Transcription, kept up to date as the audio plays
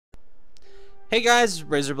Hey guys,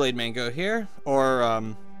 Razorblade Mango here,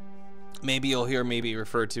 or maybe you'll hear me be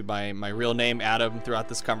referred to by my real name, Adam, throughout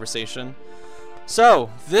this conversation. So,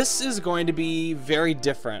 this is going to be very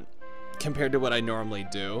different compared to what I normally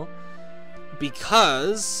do,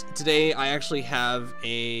 because today I actually have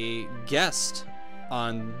a guest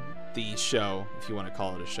on the show, if you want to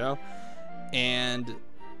call it a show, and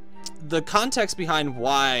the context behind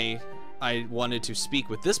why I wanted to speak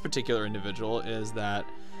with this particular individual is that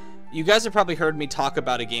you guys have probably heard me talk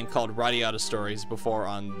about a game called Radiata Stories before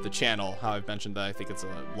on the channel, how I've mentioned that I think it's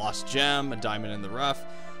a lost gem, a diamond in the rough,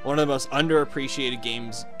 one of the most underappreciated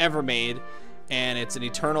games ever made, and it's an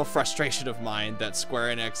eternal frustration of mine that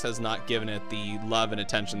Square Enix has not given it the love and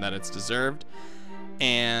attention that it's deserved.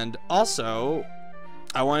 And also,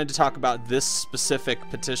 I wanted to talk about this specific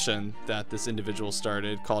petition that this individual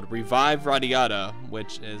started called Revive Radiata,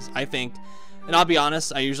 which is, I think, and I'll be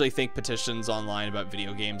honest, I usually think petitions online about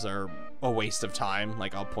video games are a waste of time.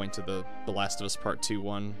 Like, I'll point to the Last of Us Part 2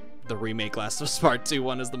 one. The remake Last of Us Part 2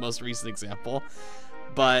 one is the most recent example.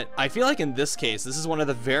 But I feel like in this case, this is one of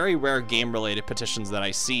the very rare game-related petitions that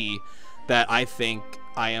I see that I think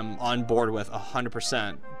I am on board with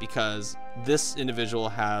 100%, because this individual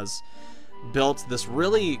has built this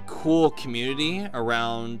really cool community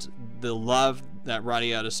around the love that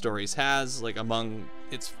Radiata Stories has, like, among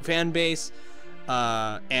its fan base.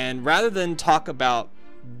 And rather than talk about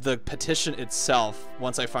the petition itself,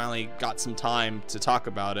 once I finally got some time to talk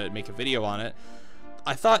about it, make a video on it,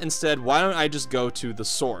 I thought instead, why don't I just go to the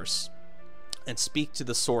source and speak to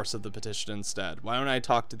the source of the petition instead? Why don't I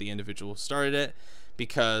talk to the individual who started it?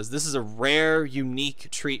 Because this is a rare, unique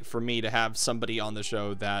treat for me to have somebody on the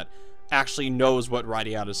show that actually knows what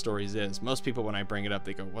Radiata Stories is. Most people, when I bring it up,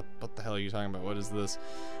 they go, what the hell are you talking about? What is this?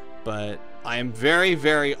 But I am very,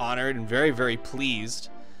 very honored and very, very pleased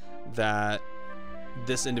that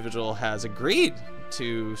this individual has agreed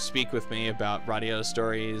to speak with me about Radiata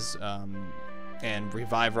Stories and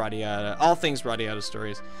Revive Radiata, all things Radiata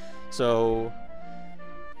Stories. So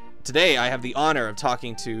today I have the honor of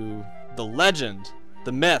talking to the legend,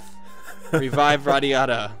 the myth, Revive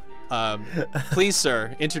Radiata. Please,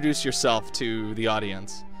 sir, introduce yourself to the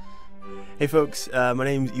audience. Hey folks, my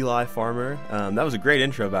name's Eli Farmer. That was a great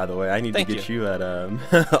intro, by the way. I need to get you at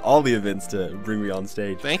all the events to bring me on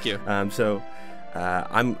stage. Thank you.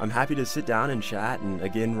 I'm happy to sit down and chat. And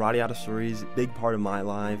again, Radiata Stories, big part of my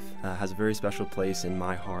life, has a very special place in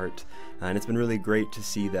my heart. And it's been really great to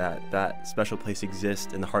see that special place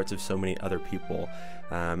exist in the hearts of so many other people.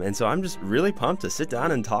 And so I'm just really pumped to sit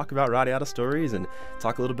down and talk about Radiata Stories and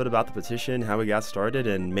talk a little bit about the petition, how we got started,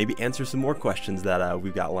 and maybe answer some more questions that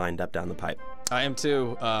we've got lined up down the pipe. I am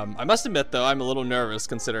too. I must admit, though, I'm a little nervous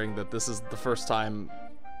considering that this is the first time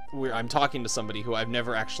I'm talking to somebody who I've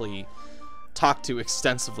never actually talked to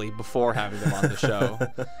extensively before having them on the show.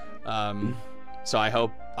 So I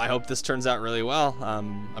hope this turns out really well.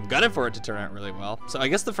 I'm gunning for it to turn out really well. So I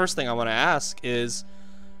guess the first thing I want to ask is,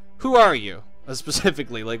 who are you?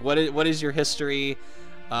 Specifically, like, what is your history?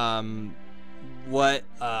 I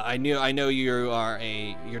know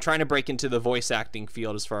you're trying to break into the voice acting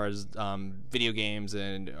field as far as video games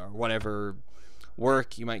and or whatever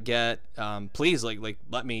work you might get. Please,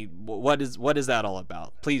 let me. What is that all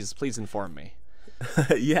about? Please inform me.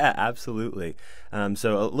 Yeah, absolutely.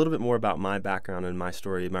 So a little bit more about my background and my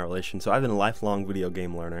story, my relation. So I've been a lifelong video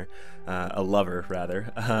game learner, a lover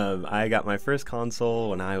rather. I got my first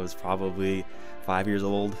console when I was probably 5 years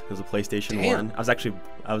old. It was a PlayStation 1. I was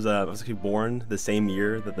actually born the same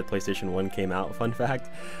year that the PlayStation 1 came out, fun fact.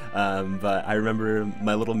 But I remember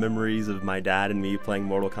my little memories of my dad and me playing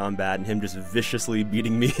Mortal Kombat and him just viciously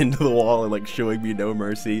beating me into the wall and like showing me no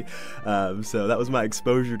mercy. So that was my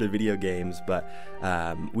exposure to video games. But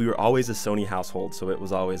we were always a Sony household, so it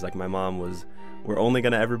was always like my mom was, we're only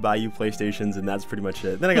going to ever buy you PlayStations, and that's pretty much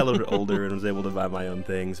it. Then I got a little bit older and was able to buy my own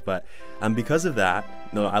things. But because of that,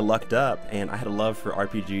 I lucked up, and I had a love for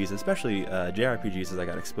RPGs, especially JRPGs, as I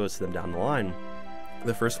got exposed to them down the line.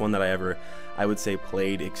 The first one that I would say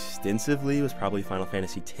played extensively was probably Final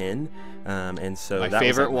Fantasy X. And so my that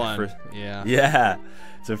favorite was like one. First, Yeah.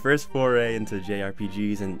 So first foray into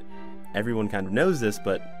JRPGs, and everyone kind of knows this,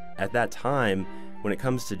 but at that time, when it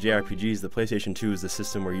comes to JRPGs, the PlayStation 2 is the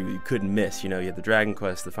system where you couldn't miss. You had the Dragon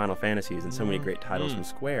Quest, the Final Fantasies, and so many great titles from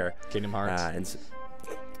Square. Kingdom Hearts. And so,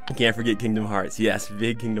 I can't forget Kingdom Hearts. Yes,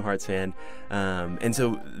 big Kingdom Hearts fan. And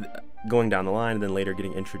so going down the line and then later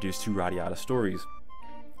getting introduced to Radiata Stories.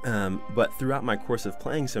 But throughout my course of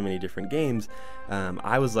playing so many different games,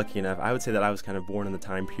 I was lucky enough, I would say that I was kind of born in the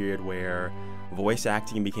time period where voice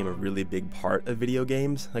acting became a really big part of video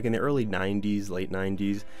games. Like in the early 90s, late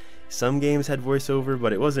 90s, some games had voiceover,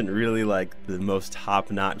 but it wasn't really like the most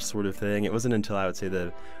top-notch sort of thing. It wasn't until I would say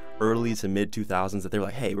the early to mid 2000s that they were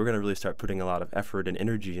like, hey, we're going to really start putting a lot of effort and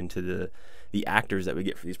energy into the actors that we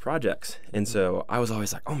get for these projects. And so I was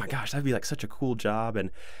always like, oh my gosh, that'd be like such a cool job. And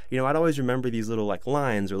I'd always remember these little like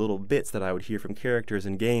lines or little bits that I would hear from characters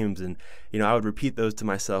in games, and I would repeat those to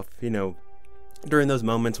myself, during those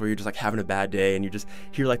moments where you're just like having a bad day and you just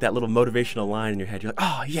hear like that little motivational line in your head. You're like,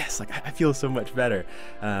 oh yes, like I feel so much better.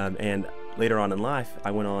 And later on in life, I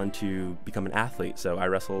went on to become an athlete. So I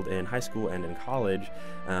wrestled in high school and in college,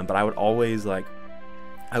 but I would always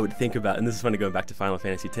I would think about, and this is funny going back to Final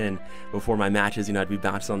Fantasy X, before my matches, I'd be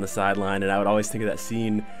bouncing on the sideline, and I would always think of that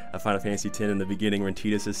scene of Final Fantasy X in the beginning when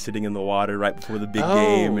Tidus is sitting in the water right before the big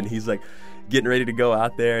game, and he's like getting ready to go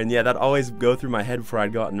out there, and yeah, that'd always go through my head before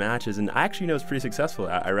I'd go out in matches. And I actually was pretty successful.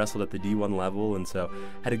 I wrestled at the D1 level, and so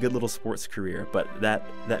had a good little sports career. But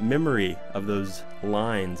that memory of those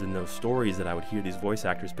lines and those stories that I would hear these voice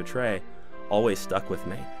actors portray always stuck with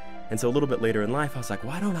me. And so a little bit later in life, I was like,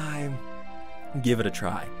 why don't I give it a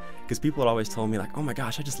try? Because people had always told me like, oh my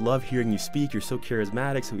gosh, I just love hearing you speak, you're so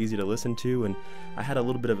charismatic, so easy to listen to. And I had a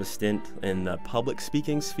little bit of a stint in the public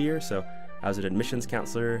speaking sphere, so I was an admissions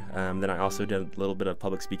counselor. Then I also did a little bit of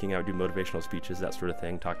public speaking. I would do motivational speeches, that sort of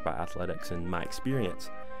thing, talk about athletics and my experience.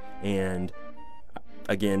 And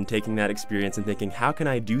again, taking that experience and thinking, how can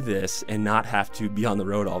I do this and not have to be on the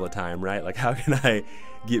road all the time, right? Like, how can I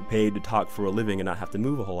get paid to talk for a living and not have to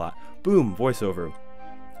move a whole lot? Boom, voiceover.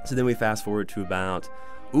 So then we fast forward to about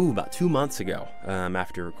 2 months ago,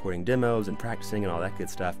 after recording demos and practicing and all that good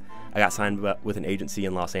stuff, I got signed with an agency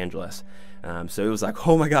in Los Angeles. So it was like,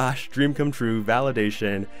 oh my gosh, dream come true,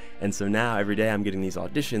 validation. And so now every day I'm getting these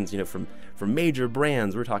auditions, from major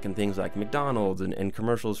brands. We're talking things like McDonald's and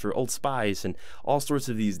commercials for Old Spice and all sorts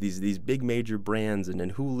of these big major brands, and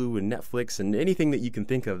Hulu and Netflix and anything that you can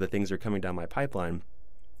think of, the things are coming down my pipeline.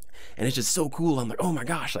 And it's just so cool. I'm like, oh my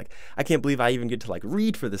gosh, like I can't believe I even get to like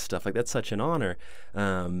read for this stuff. Like that's such an honor.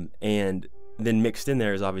 And then mixed in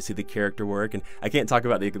there is obviously the character work, and I can't talk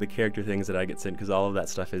about the character things that I get sent because all of that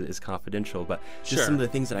stuff is confidential, but just some of the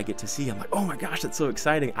things that I get to see, I'm like, oh my gosh, that's so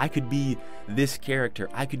exciting. I could be this character,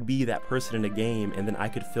 I could be that person in a game, and then I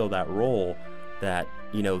could fill that role that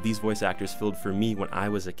these voice actors filled for me when I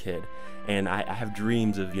was a kid. And I have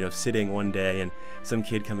dreams of sitting one day and some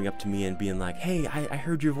kid coming up to me and being like, hey, I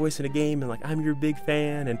heard your voice in a game, and like I'm your big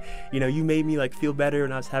fan, and you made me like feel better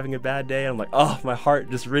when I was having a bad day. And I'm like, oh, my heart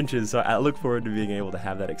just wrenches. So I look forward to being able to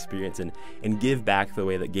have that experience and give back the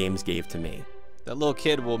way that games gave to me. That little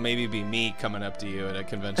kid will maybe be me coming up to you at a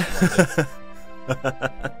convention.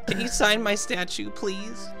 Can you sign my statue,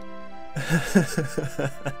 please?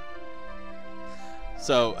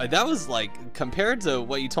 So that was like, compared to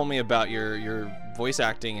what you told me about your voice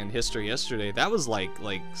acting and history yesterday, that was like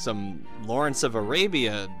some Lawrence of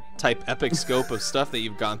Arabia type epic scope of stuff that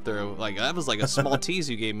you've gone through. Like that was like a small tease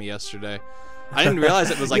you gave me yesterday. I didn't realize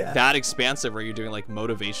it was like that expansive, where you're doing like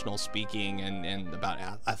motivational speaking and about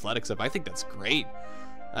athletic stuff. I think that's great.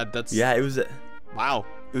 It was wow.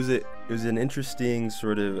 It was an interesting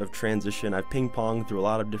sort of transition. I've ping-ponged through a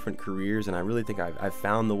lot of different careers, and I really think I've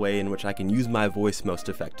found the way in which I can use my voice most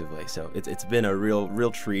effectively. So it's been a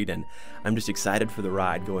real treat, and I'm just excited for the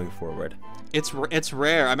ride going forward. It's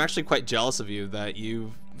rare. I'm actually quite jealous of you that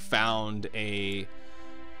you've found a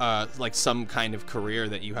like some kind of career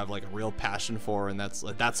that you have like a real passion for, and that's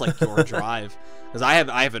like your drive. Because I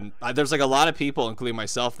haven't. There's like a lot of people, including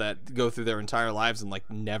myself, that go through their entire lives and like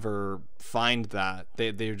never find that.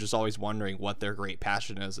 They're just always wondering what their great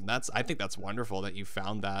passion is, and I think that's wonderful that you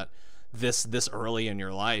found that this early in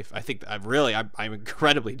your life. I think I'm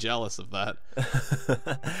incredibly jealous of that.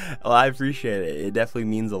 Well, I appreciate it. It definitely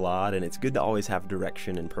means a lot, and it's good to always have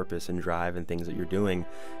direction and purpose and drive and things that you're doing.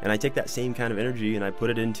 And I take that same kind of energy and I put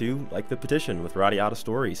it into like the petition with Radiata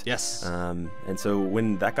Stories. Yes. And so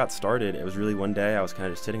when that got started, it was really one day I was kind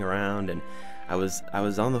of just sitting around, and I was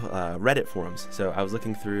on the Reddit forums. So I was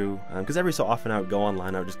looking through, because every so often I would go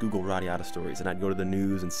online, I would just Google Radiata Stories, and I'd go to the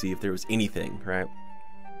news and see if there was anything, right?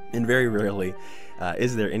 And very rarely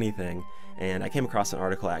is there anything. And I came across an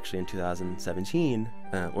article actually in 2017,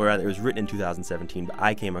 or rather it was written in 2017, but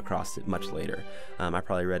I came across it much later. I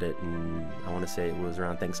probably read it in, I want to say it was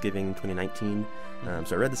around Thanksgiving 2019.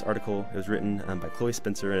 So I read this article. It was written by Chloe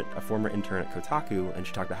Spencer, a former intern at Kotaku, and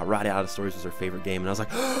she talked about how Radiata Stories was her favorite game. And I was like,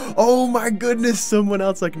 oh my goodness, someone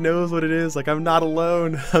else like knows what it is. Like, I'm not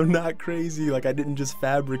alone. I'm not crazy. Like, I didn't just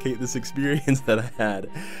fabricate this experience that I had.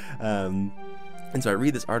 And so I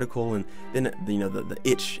read this article, and then the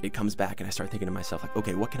itch, it comes back, and I start thinking to myself, like,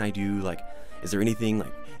 okay, what can I do? Like, is there anything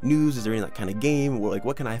like news? Is there any like kind of game? Or, like,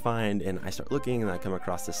 what can I find? And I start looking, and I come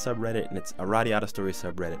across this subreddit, and it's a Radiata Stories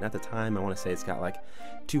subreddit. And at the time, I want to say it's got like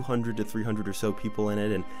 200 to 300 or so people in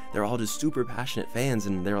it, and they're all just super passionate fans.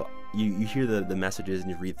 And you hear the messages,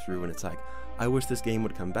 and you read through, and it's like, I wish this game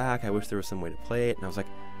would come back. I wish there was some way to play it. And I was like,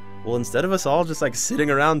 well, instead of us all just like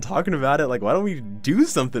sitting around talking about it, like, why don't we do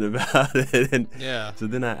something about it? And yeah. So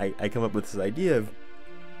then I come up with this idea of,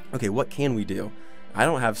 okay, what can we do? I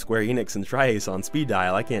don't have Square Enix and Tri-Ace on speed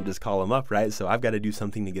dial. I can't just call them up, right? So I've got to do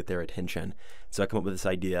something to get their attention. So I come up with this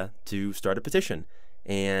idea to start a petition.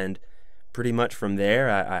 And pretty much from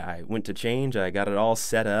there, I went to Change. I got it all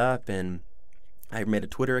set up, and I made a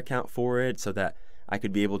Twitter account for it so that I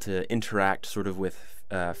could be able to interact sort of with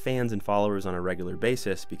fans and followers on a regular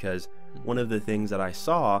basis, because one of the things that I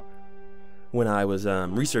saw when I was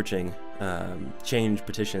researching Change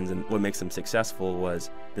petitions and what makes them successful was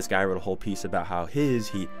this guy wrote a whole piece about how he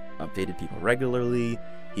updated people regularly.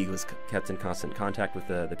 He was kept in constant contact with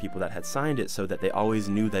the people that had signed it, so that they always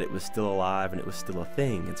knew that it was still alive and it was still a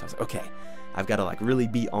thing. And so I was like, okay, I've got to like really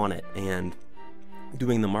be on it, and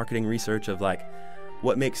doing the marketing research of like,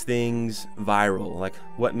 what makes things viral, like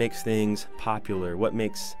what makes things popular, what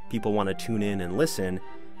makes people want to tune in and listen.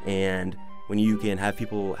 And when you can have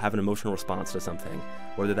people have an emotional response to something,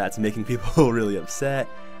 whether that's making people really upset,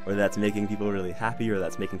 or that's making people really happy, or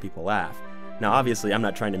that's making people laugh. Now, obviously, I'm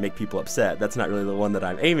not trying to make people upset. That's not really the one that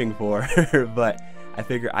I'm aiming for, but I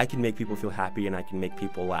figure I can make people feel happy and I can make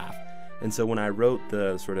people laugh. And so when I wrote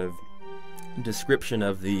the sort of description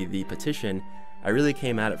of the petition, I really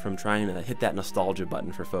came at it from trying to hit that nostalgia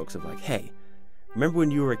button for folks of like, hey, remember when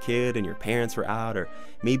you were a kid and your parents were out, or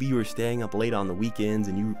maybe you were staying up late on the weekends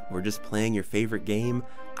and you were just playing your favorite game?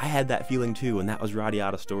 I had that feeling too, and that was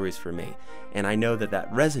Radiata Stories for me. And I know that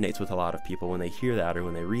that resonates with a lot of people when they hear that or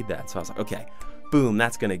when they read that. So I was like, okay, boom,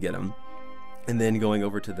 that's gonna get them. And then going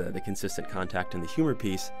over to the consistent contact and the humor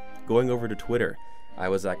piece, going over to Twitter, I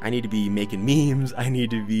was like, I need to be making memes. I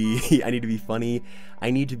need to be funny. I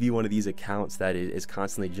need to be one of these accounts that is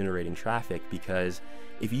constantly generating traffic, because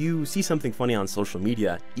if you see something funny on social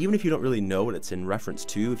media, even if you don't really know what it's in reference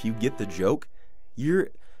to, if you get the joke, you're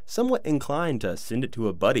somewhat inclined to send it to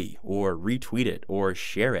a buddy or retweet it or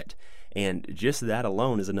share it. And just that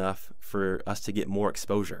alone is enough for us to get more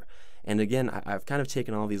exposure. And again, I've kind of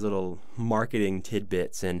taken all these little marketing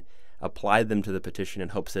tidbits and applied them to the petition in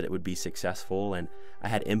hopes that it would be successful. And I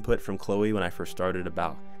had input from Chloe when I first started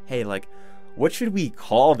about, hey, like, what should we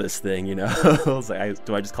call this thing, you know? I was like,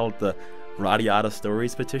 do I just call it the Radiata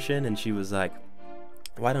Stories petition? And she was like,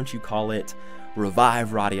 why don't you call it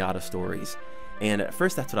Revive Radiata Stories? And at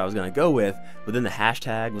first that's what I was gonna go with, but then the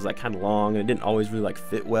hashtag was like kind of long, and it didn't always really like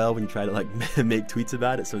fit well when you try to like make tweets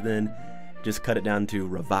about it. So then just cut it down to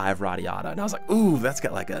Revive Radiata. And I was like, ooh, that's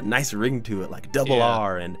got like a nice ring to it, like double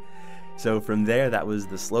R. And so from there, that was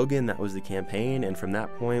the slogan, that was the campaign. And from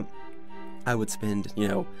that point, I would spend,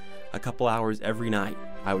 a couple hours every night.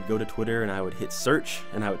 I would go to Twitter and I would hit search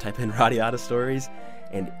and I would type in Radiata Stories,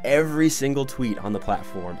 and every single tweet on the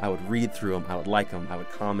platform, I would read through them, I would like them, I would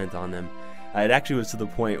comment on them. It actually was to the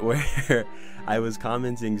point where I was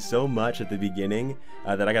commenting so much at the beginning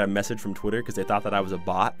that I got a message from Twitter because they thought that I was a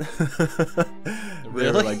bot. Really?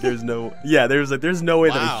 They were like, there's no way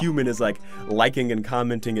that a human is like liking and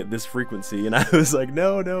commenting at this frequency. And I was like,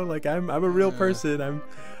 no, like I'm a real person. I'm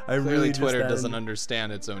Clearly really Twitter doesn't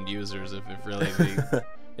understand its own users if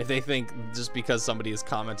if they think just because somebody is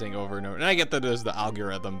commenting over and over. And I get that there's the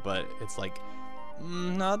algorithm, but it's like,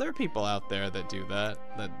 no, there are people out there that do that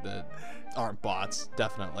aren't bots,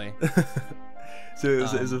 definitely. So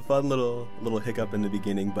it was a fun little hiccup in the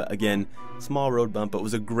beginning, but again, small road bump, but it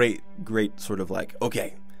was a great sort of like,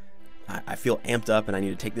 okay, I feel amped up and I need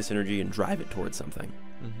to take this energy and drive it towards something.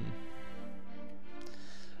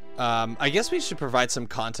 I guess we should provide some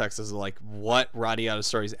context as to like what Radiata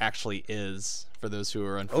Stories actually is for those who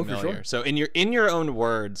are unfamiliar. Oh, for sure. So in your own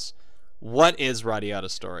words, what is Radiata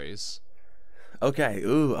Stories? Okay,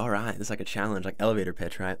 ooh, all right. It's like a challenge, like elevator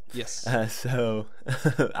pitch, right? Yes. So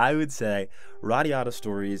I would say Radiata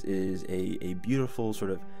Stories is a beautiful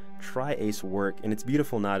sort of Tri-Ace work, and it's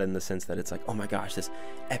beautiful not in the sense that it's like, oh my gosh, this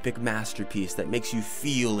epic masterpiece that makes you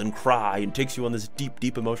feel and cry and takes you on this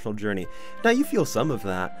deep emotional journey. Now, you feel some of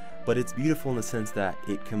that, but it's beautiful in the sense that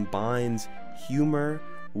it combines humor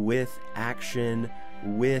with action,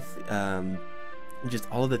 with just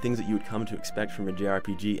all of the things that you would come to expect from a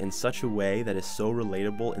JRPG in such a way that is so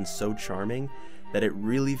relatable and so charming that it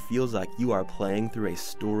really feels like you are playing through a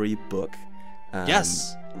storybook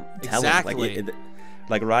Yes, telling. exactly.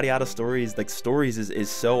 Like Radiata Stories, like Stories is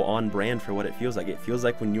so on brand for what it feels like. It feels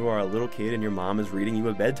like when you are a little kid and your mom is reading you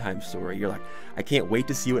a bedtime story. You're like, I can't wait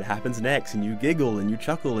to see what happens next. And you giggle and you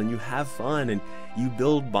chuckle and you have fun and you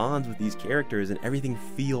build bonds with these characters and everything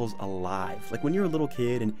feels alive. Like when you're a little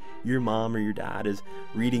kid and your mom or your dad is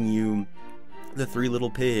reading you The Three Little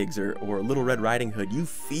Pigs or Little Red Riding Hood, you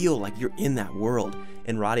feel like you're in that world.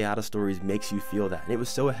 And Radiata Stories makes you feel that. And it was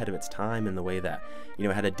so ahead of its time in the way that, you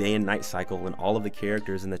know, it had a day and night cycle, and all of the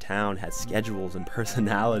characters in the town had schedules and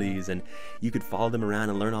personalities, and you could follow them around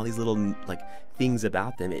and learn all these little like things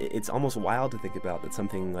about them. It's almost wild to think about that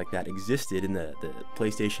something like that existed in the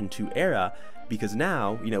PlayStation 2 era, because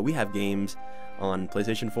now, you know, we have games on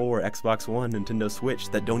PlayStation 4, Xbox One, Nintendo Switch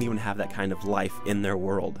that don't even have that kind of life in their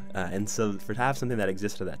world. And so to have something that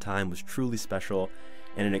existed at that time was truly special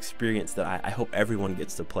and an experience that I hope everyone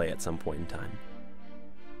gets to play at some point in time.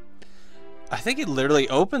 I think it literally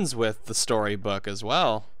opens with the storybook as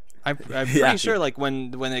well. I'm pretty sure, like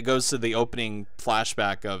when it goes to the opening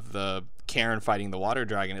flashback of the Karen fighting the water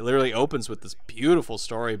dragon, it literally opens with this beautiful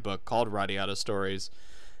storybook called Radiata Stories,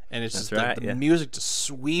 and it's just the music just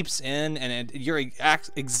sweeps in, and you're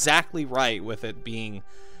exactly right with it being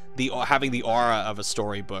having the aura of a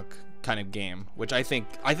storybook kind of game, which I think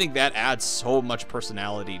that adds so much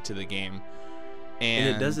personality to the game, and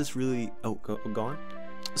it does this really. Oh, go on.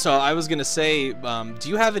 So I was gonna say, do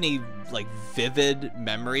you have any like vivid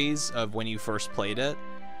memories of when you first played it?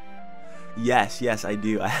 Yes, I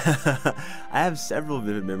do. I have several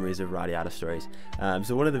vivid memories of Radiata Stories.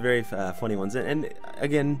 So one of the very funny ones, and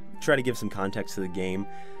again, try to give some context to the game.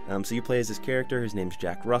 So you play as this character. His name's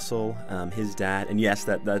Jack Russell. His dad, and yes,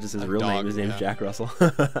 that is his real name. His name's Jack Russell.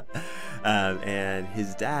 And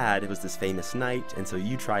his dad was this famous knight, and so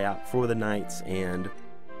you try out for the knights, and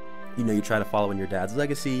you know, you try to follow in your dad's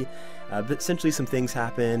legacy, but essentially some things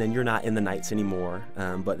happen and you're not in the Knights anymore,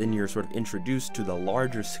 but then you're sort of introduced to the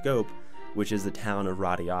larger scope, which is the town of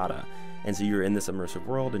Radiata. And so you're in this immersive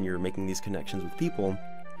world and you're making these connections with people.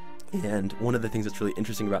 And one of the things that's really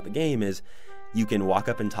interesting about the game is you can walk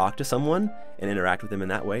up and talk to someone and interact with them in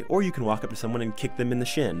that way, or you can walk up to someone and kick them in the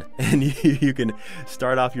shin. And you can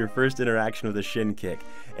start off your first interaction with a shin kick.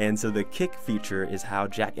 And so the kick feature is how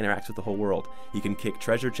Jack interacts with the whole world. You can kick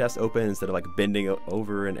treasure chests open instead of like bending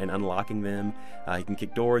over and unlocking them. You can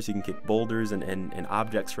kick doors, you can kick boulders and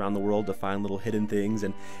objects around the world to find little hidden things.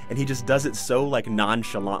 And he just does it so like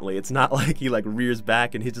nonchalantly. It's not like he like rears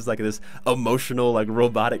back and he's just like this emotional like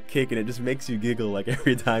robotic kick, and it just makes you giggle like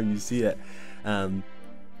every time you see it.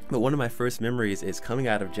 But one of my first memories is coming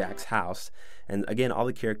out of Jack's house, and again, all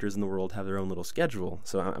the characters in the world have their own little schedule.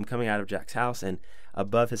 So I'm coming out of Jack's house, and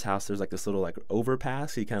above his house there's like this little like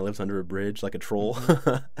overpass. He kind of lives under a bridge like a troll.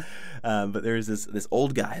 But there's this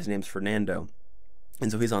old guy. His name's Fernando.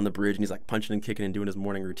 And so he's on the bridge and he's like punching and kicking and doing his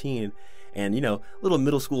morning routine. And, you know, little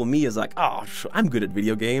middle school me is like, oh, I'm good at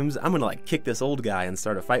video games. I'm going to like kick this old guy and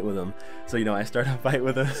start a fight with him. So, you know, I start a fight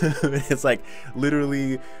with him. It's like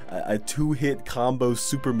literally a 2-hit combo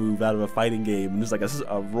super move out of a fighting game. And there's like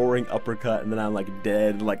a roaring uppercut, and then I'm like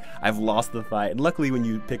dead. Like I've lost the fight. And luckily when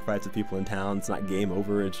you pick fights with people in town, it's not game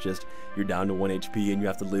over. It's just you're down to 1 HP and you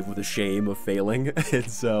have to live with the shame of failing. And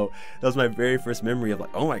so that was my very first memory of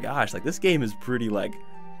like, oh my gosh, like this game is pretty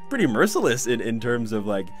merciless in terms of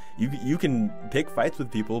like you can pick fights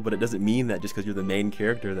with people, but it doesn't mean that just because you're the main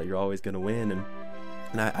character that you're always going to win.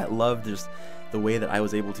 And I love just the way that I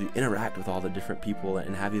was able to interact with all the different people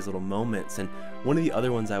and have these little moments. And one of the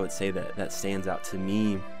other ones I would say that stands out to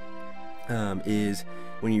me is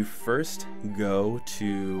when you first go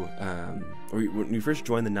to or when you first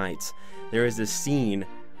join the Knights, there is this scene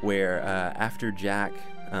where after Jack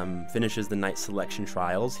finishes the night selection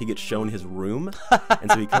trials, he gets shown his room,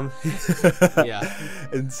 and so he comes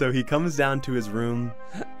and so he comes down to his room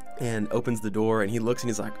and opens the door, and he looks and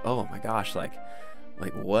he's like, oh my gosh, like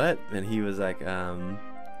what? And he was like,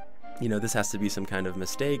 you know, this has to be some kind of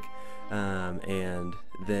mistake. And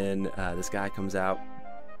then this guy comes out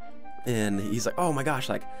and he's like, oh my gosh,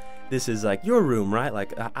 like this is like your room, right?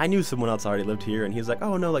 Like I knew someone else already lived here. And he was like,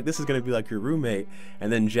 oh no, like this is gonna be like your roommate.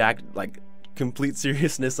 And then Jack, like complete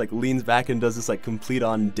seriousness, like leans back and does this like complete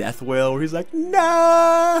on death wail where he's like,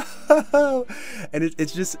 no. And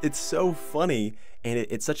it's so funny, and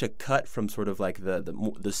it's such a cut from sort of like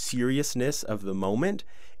the seriousness of the moment.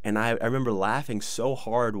 And I remember laughing so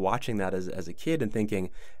hard watching that as a kid and thinking,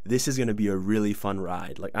 this is going to be a really fun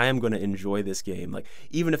ride. Like, I am going to enjoy this game. Like,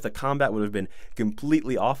 even if the combat would have been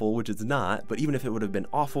completely awful, which it's not, but even if it would have been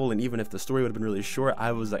awful and even if the story would have been really short,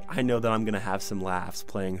 I was like, I know that I'm going to have some laughs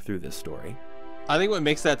playing through this story. I think what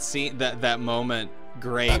makes that scene, that moment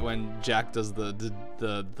great when Jack does the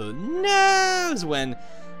nose when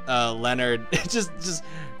Leonard just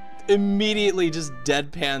immediately just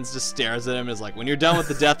deadpans, just stares at him, and is like, when you're done with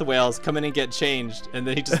the death whales, come in and get changed. And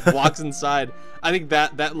then he just walks inside. I think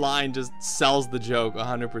that line just sells the joke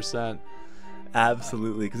 100%.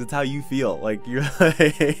 Absolutely, because it's how you feel. Like you're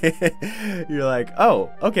like, oh,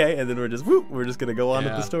 okay, and then we're just gonna go on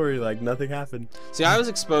with the story like nothing happened. See, I was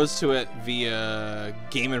exposed to it via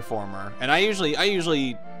Game Informer, and I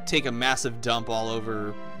usually take a massive dump all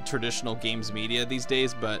over traditional games media these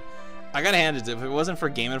days, but I gotta hand it to, if it wasn't for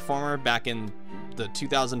Game Informer back in the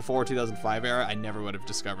 2004-2005 era, I never would have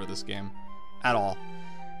discovered this game at all.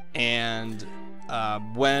 And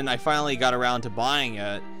when I finally got around to buying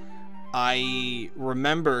it, I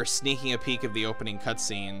remember sneaking a peek of the opening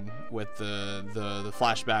cutscene with the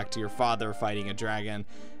flashback to your father fighting a dragon,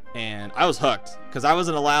 and I was hooked because I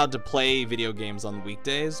wasn't allowed to play video games on the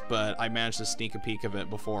weekdays, but I managed to sneak a peek of it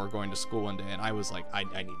before going to school one day, and I was like, I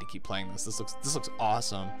need to keep playing this. This looks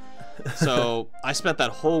awesome. So I spent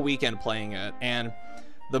that whole weekend playing it, and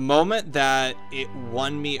the moment that it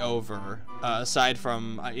won me over, aside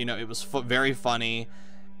from it was very funny,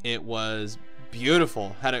 it was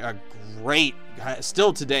beautiful, had a great,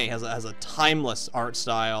 still today has a timeless art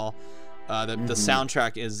style. The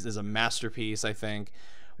soundtrack is a masterpiece, I think.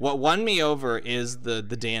 What won me over is the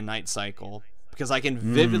day and night cycle, because I can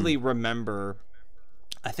vividly remember,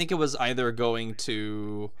 I think it was either going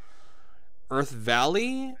to Earth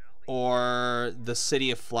Valley or the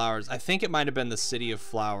City of Flowers. I think it might have been the City of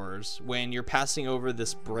Flowers, when you're passing over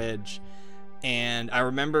this bridge. And I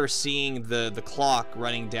remember seeing the clock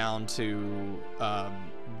running down to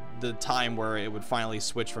the time where it would finally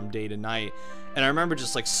switch from day to night. And I remember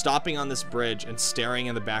just like stopping on this bridge and staring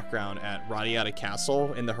in the background at Radiata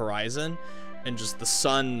Castle in the horizon, and just the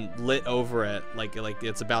sun lit over it like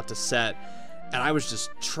it's about to set. And I was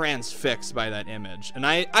just transfixed by that image. And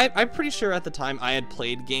I'm pretty sure at the time I had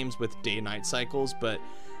played games with day-night cycles, but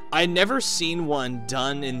I'd never seen one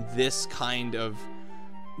done in this kind of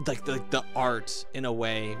like the art, in a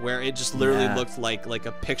way where it just literally looked like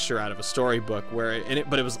a picture out of a storybook,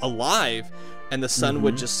 but it was alive, and the sun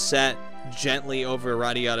would just set gently over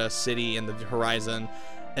Radiata City in the horizon,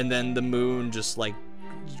 and then the moon just like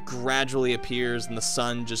gradually appears, and the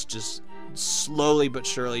sun just slowly but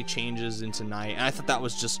surely changes into night. And I thought that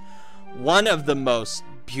was just one of the most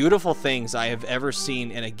beautiful things I have ever seen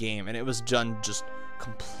in a game, and it was done just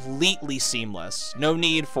completely seamless. No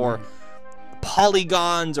need for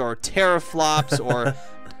polygons or teraflops or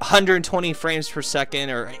 120 frames per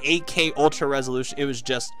second or 8K ultra resolution. It was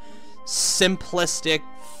just simplistic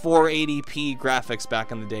 480p graphics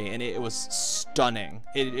back in the day, and it was stunning.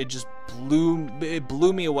 It just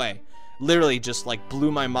blew me away. Literally just like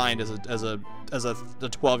blew my mind as a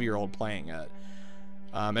 12-year-old playing it.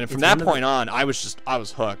 And from that point on, I was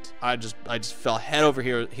hooked. I just fell head over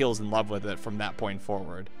heels in love with it from that point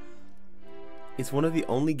forward. It's one of the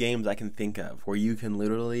only games I can think of where you can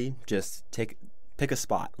literally just pick a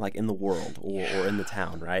spot, like in the world or in the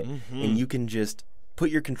town, right? And you can just put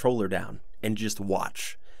your controller down and just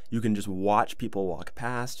watch. You can just watch people walk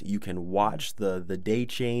past. You can watch the day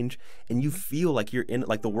change, and you feel like you're in,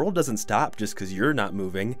 like the world doesn't stop just because you're not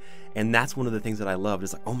moving. And that's one of the things that I love.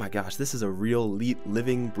 It's like, oh my gosh, this is a real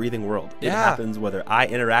living, breathing world. It happens whether I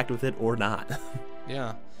interact with it or not.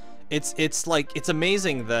 Yeah, it's like, it's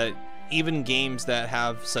amazing that even games that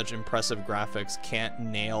have such impressive graphics can't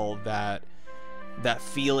nail that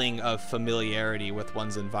feeling of familiarity with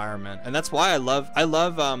one's environment. And that's why I love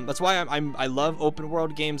open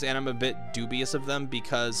world games, and I'm a bit dubious of them,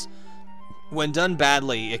 because when done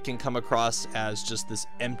badly, it can come across as just this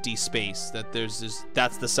empty space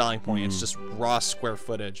that's the selling point. It's just raw square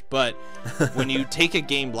footage. But when you take a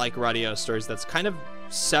game like Radiata Stories that's kind of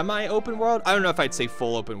semi open world, I don't know if I'd say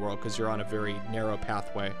full open world because you're on a very narrow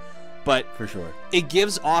pathway, but for sure, it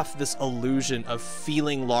gives off this illusion of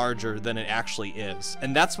feeling larger than it actually is.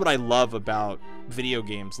 And that's what I love about video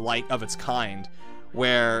games like of its kind,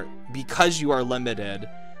 where because you are limited,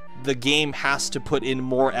 the game has to put in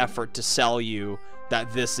more effort to sell you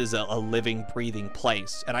that this is a living, breathing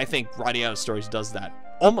place. And I think Radiata Stories does that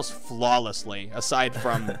almost flawlessly, aside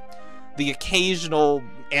from the occasional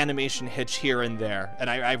animation hitch here and there. And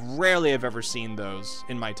I rarely have ever seen those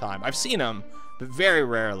in my time. I've seen them, but very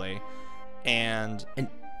rarely. And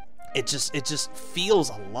it just feels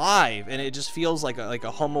alive, and it just feels like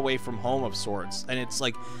a home away from home of sorts. And it's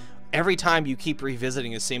like every time you keep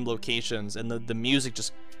revisiting the same locations, and the music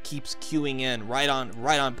just keeps cueing in right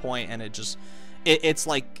on point, and it's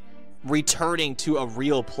like returning to a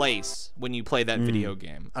real place when you play that video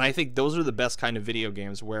game. And I think those are the best kind of video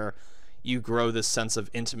games, where you grow this sense of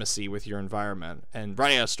intimacy with your environment. And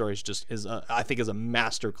Radiata Stories just is, I think, is a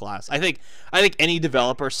master class. I think any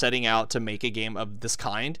developer setting out to make a game of this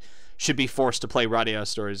kind should be forced to play Radiata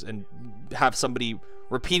Stories and have somebody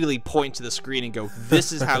repeatedly point to the screen and go,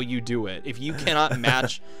 "This is how you do it." If you cannot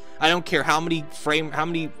match, I don't care how many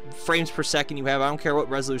frames per second you have. I don't care what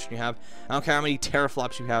resolution you have. I don't care how many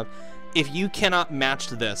teraflops you have. If you cannot match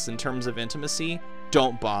this in terms of intimacy,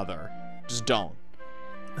 don't bother. Just don't.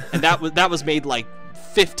 And that was made like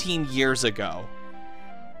 15 years ago.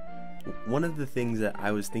 One of the things that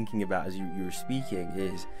I was thinking about as you were speaking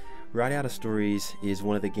is Radiata Stories is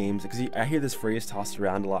one of the games, because I hear this phrase tossed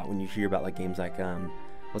around a lot when you hear about like games like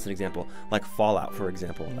what's an example, like Fallout, for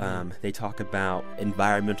example. They talk about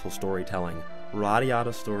environmental storytelling.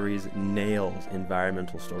 Radiata Stories nails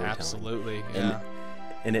environmental storytelling. Absolutely, yeah.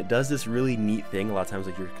 And it does this really neat thing. A lot of times,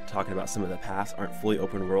 like you're talking about, some of the paths aren't fully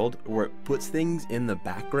open world, where it puts things in the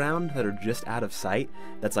background that are just out of sight.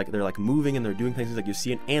 That's like they're like moving and they're doing things. Like you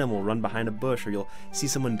see an animal run behind a bush, or you'll see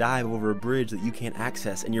someone dive over a bridge that you can't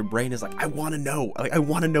access, and your brain is like, I want to know. Like I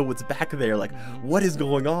want to know what's back there. Like what is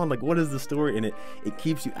going on? Like what is the story? And it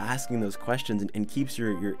keeps you asking those questions and keeps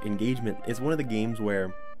your engagement. It's one of the games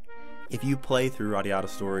where if you play through Radiata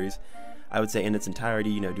Stories, I would say in its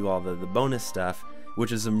entirety, do all the bonus stuff,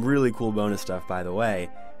 which is some really cool bonus stuff, by the way.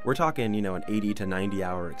 We're talking, an 80 to 90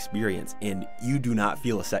 hour experience, and you do not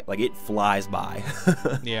feel a sec. Like, it flies by.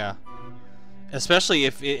 Yeah. Especially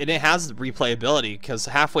if it has replayability, because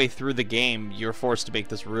halfway through the game, you're forced to make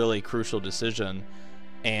this really crucial decision,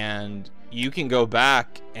 and you can go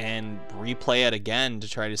back and replay it again to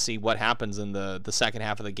try to see what happens in the second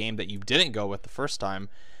half of the game that you didn't go with the first time.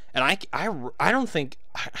 And I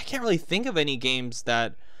can't really think of any games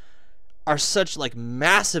that are such like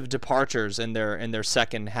massive departures in their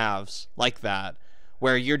second halves like that,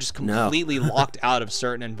 where you're just completely locked out of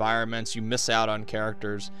certain environments. You miss out on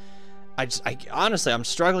characters. I honestly, I'm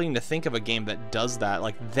struggling to think of a game that does that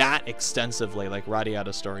like that extensively, like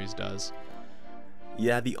Radiata Stories does.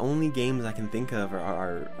 Yeah, the only games I can think of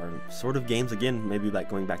are sort of games, again, maybe like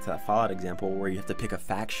going back to that Fallout example, where you have to pick a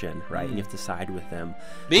faction, right, and you have to side with them.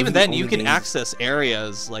 But even then, you can access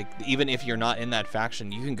areas, like, even if you're not in that faction,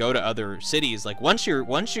 you can go to other cities. Like, once you're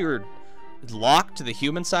locked to the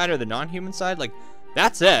human side or the non-human side, like,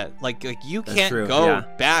 that's it. Like you can't go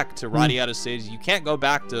back to Radiata Cities. You can't go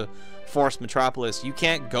back to Forest Metropolis. You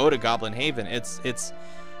can't go to Goblin Haven.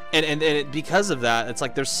 And because of that, it's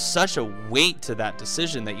like there's such a weight to that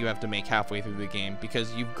decision that you have to make halfway through the game,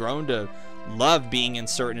 because you've grown to love being in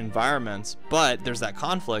certain environments, but there's that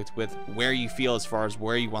conflict with where you feel as far as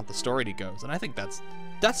where you want the story to go. And I think that's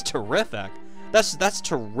terrific. That's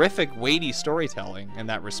terrific, weighty storytelling in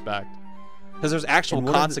that respect, because there's actual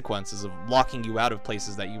consequences of locking you out of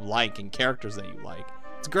places that you like and characters that you like.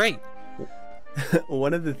 It's great.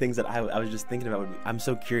 One of the things that I was just thinking about, I'm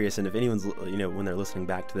so curious, and if anyone's, when they're listening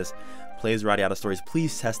back to this, plays Radiata Stories,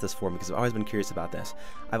 please test this for me, because I've always been curious about this.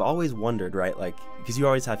 I've always wondered, right, like, because you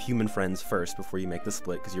always have human friends first before you make the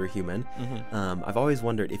split, because you're a human. I've always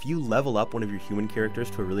wondered, if you level up one of your human characters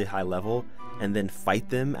to a really high level, and then fight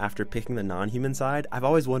them after picking the non-human side, I've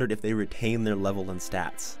always wondered if they retain their level and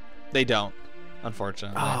stats. They don't,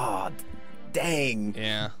 unfortunately. Oh, dang.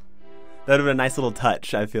 Yeah. That would have been a nice little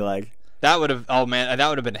touch, I feel like. That would have, oh man, that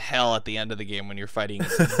would have been hell at the end of the game when you're fighting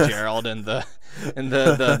Gerald and the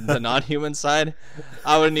non-human side.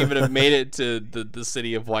 I wouldn't even have made it to the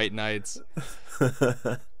city of White Knights.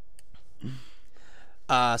 So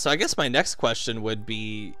I guess my next question would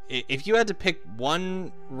be, if you had to pick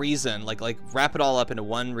one reason, like wrap it all up into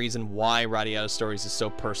one reason why Radiata Stories is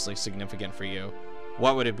so personally significant for you,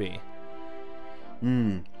 what would it be?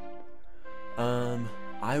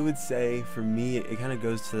 I would say for me, it kind of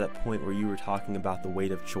goes to that point where you were talking about the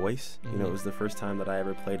weight of choice. It was the first time that I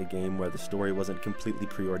ever played a game where the story wasn't completely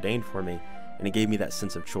preordained for me, and it gave me that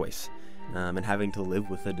sense of choice, and having to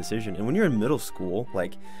live with the decision. And when you're in middle school,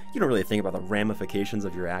 like, you don't really think about the ramifications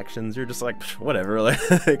of your actions. You're just like, whatever, like,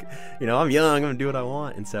 I'm young, I'm gonna do what I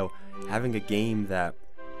want. And so having a game that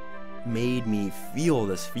made me feel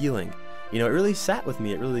this feeling, it really sat with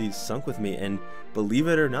me, it really sunk with me, and believe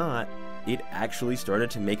it or not, it actually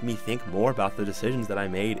started to make me think more about the decisions that I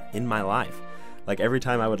made in my life. Like, every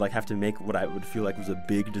time I would have to make what I would feel like was a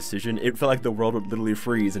big decision, it felt like the world would literally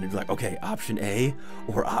freeze, and it'd be like, okay, option A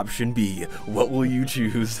or option B, what will you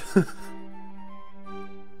choose?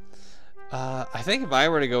 I think if I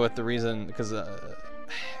were to go with the reason, because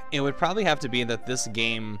it would probably have to be that this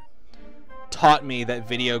game taught me that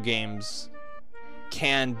video games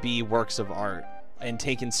can be works of art and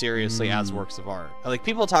taken seriously as works of art. Like,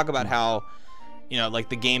 people talk about how, you know, like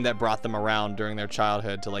the game that brought them around during their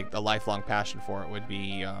childhood to like the lifelong passion for it would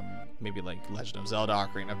be maybe like Legend of Zelda: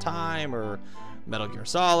 Ocarina of Time, or Metal Gear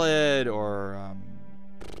Solid, or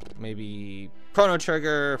maybe Chrono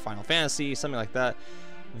Trigger, Final Fantasy, something like that.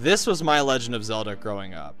 This was my Legend of Zelda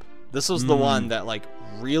growing up. This was the one that like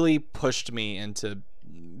really pushed me into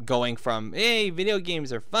going from, hey, video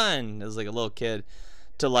games are fun as like a little kid,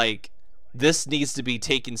 to like, this needs to be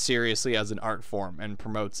taken seriously as an art form and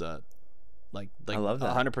promotes it. Like I love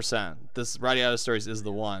that. 100%. This Radiata Stories is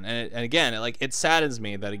the one. And again, it saddens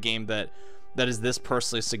me that a game that is this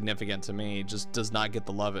personally significant to me just does not get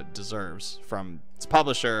the love it deserves from its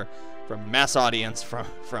publisher, from the mass audience,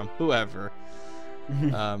 from whoever.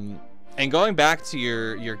 And going back to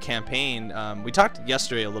your campaign, we talked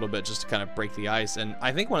yesterday a little bit just to kind of break the ice, and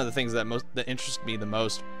I think one of the things that interested me the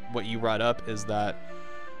most, what you brought up, is that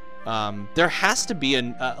there has to be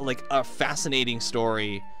a fascinating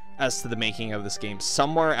story as to the making of this game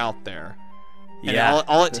somewhere out there. And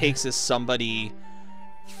all it takes is somebody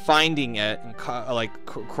finding it and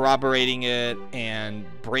corroborating it and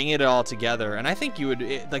bringing it all together. And I think you would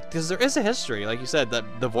because there is a history, like you said, that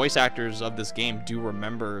the voice actors of this game do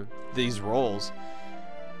remember these roles.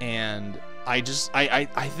 And I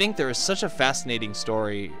think there is such a fascinating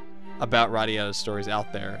story about Radiata Stories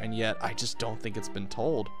out there, and yet I just don't think it's been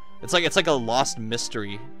told. It's like a lost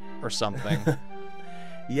mystery or something.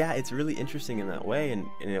 Yeah, it's really interesting in that way. And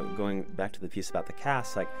you know, going back to the piece about the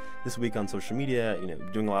cast, like this week on social media, you know,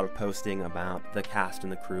 doing a lot of posting about the cast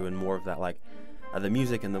and the crew and more of that, like the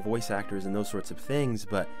music and the voice actors and those sorts of things.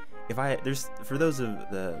 But for those of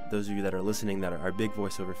you that are listening that are big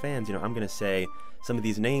voiceover fans, you know, I'm gonna say some of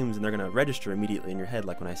these names and they're gonna register immediately in your head.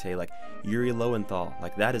 Like when I say like Yuri Lowenthal,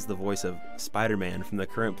 like that is the voice of Spider-Man from the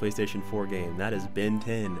current PlayStation 4 game. That is Ben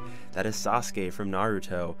 10. That is Sasuke from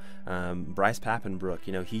Naruto. Bryce Papenbrook,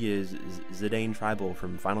 you know, he is Zidane Tribal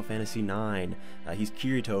from Final Fantasy 9. He's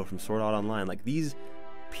Kirito from Sword Art Online. Like these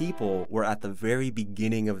people were at the very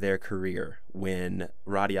beginning of their career when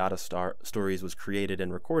Radiata Stories was created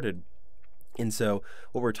and recorded. And so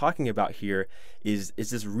what we're talking about here is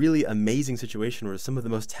this really amazing situation where some of the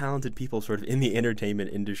most talented people sort of in the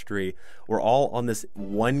entertainment industry were all on this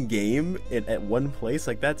one game at one place.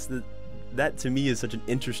 Like that to me is such an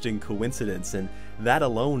interesting coincidence, and that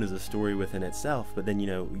alone is a story within itself. But then, you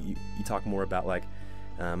know, you talk more about like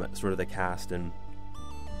sort of the cast, and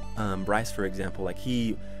Bryce, for example, like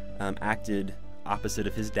he acted opposite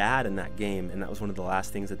of his dad in that game, and that was one of the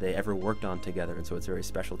last things that they ever worked on together, and so it's very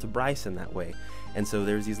special to Bryce in that way. And so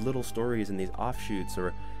there's these little stories and these offshoots,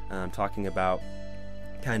 or talking about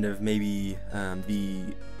kind of maybe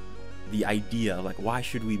the idea of like, why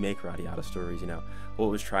should we make Radiata Stories? You know, what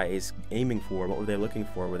was Tri-Ace aiming for? What were they looking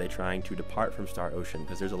for? Were they trying to depart from Star Ocean?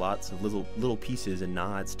 Because there's lots of little pieces and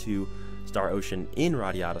nods to Star Ocean in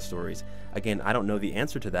Radiata Stories. Again, I don't know the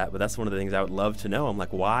answer to that, but that's one of the things I would love to know. I'm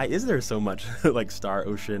like, why is there so much like Star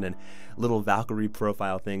Ocean and little Valkyrie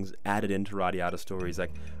profile things added into Radiata Stories?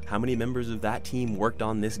 Like, how many members of that team worked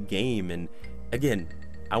on this game? And again,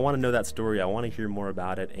 I want to know that story. I want to hear more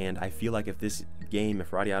about it. And I feel like if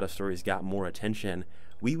Radiata Stories got more attention,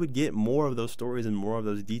 we would get more of those stories and more of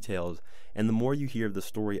those details. And the more you hear of the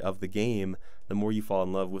story of the game, the more you fall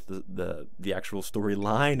in love with the actual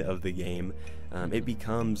storyline of the game. It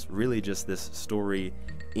becomes really just this story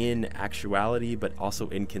in actuality, but also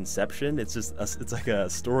in conception. It's just it's like a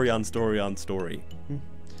story on story on story.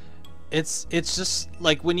 It's just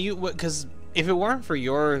like because if it weren't for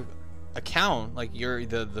your account, like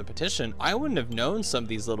the petition, I wouldn't have known some of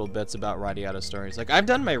these little bits about Radiata Stories. Like, I've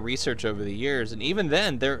done my research over the years, and even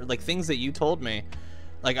then, they're like things that you told me,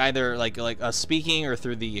 like either like speaking or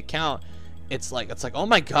through the account. It's like, oh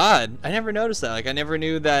my god, I never noticed that. Like, I never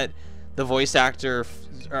knew that the voice actors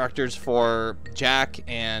for Jack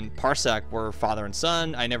and Parsec were father and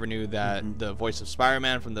son. I never knew that the voice of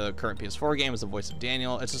Spider-Man from the current PS4 game was the voice of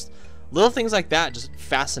Daniel. It's just little things like that just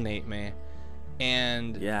fascinate me.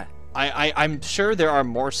 And yeah, I'm sure there are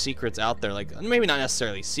more secrets out there, like maybe not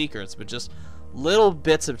necessarily secrets, but just little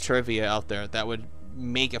bits of trivia out there that would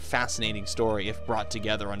make a fascinating story if brought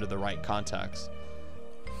together under the right context.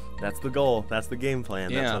 That's the goal. That's the game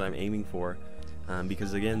plan. That's what I'm aiming for.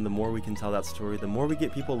 Because again, the more we can tell that story, the more we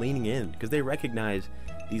get people leaning in, because they recognize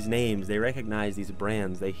these names, they recognize these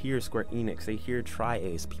brands, they hear Square Enix, they hear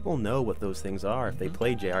Tri-Ace. People know what those things are if they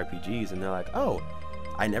play JRPGs, and they're like, oh,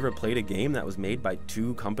 I never played a game that was made by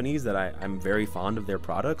two companies that I'm very fond of their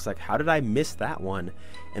products. Like, how did I miss that one?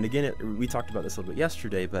 And again, we talked about this a little bit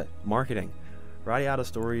yesterday, but marketing. Radiata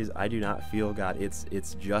Stories, I do not feel got its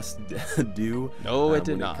just due. No, it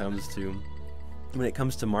did when not. It comes to when it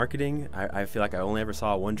comes to marketing, I feel like I only ever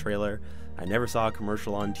saw one trailer. I never saw a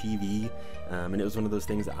commercial on TV, and it was one of those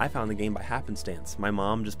things that I found the game by happenstance. My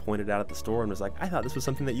mom just pointed out at the store and was like, I thought this was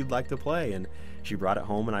something that you'd like to play, and she brought it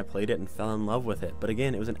home and I played it and fell in love with it. But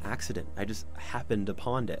again, it was an accident. I just happened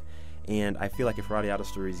upon it. And I feel like if Radiata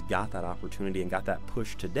Stories got that opportunity and got that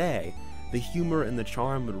push today, the humor and the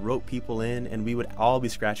charm would rope people in, and we would all be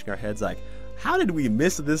scratching our heads like, how did we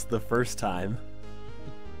miss this the first time?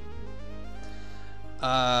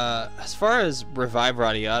 As far as Revive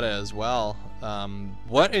Radiata as well,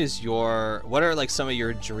 what are like some of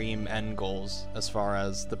your dream end goals as far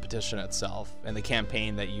as the petition itself and the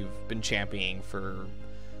campaign that you've been championing for?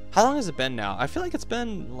 How long has it been now? I feel like it's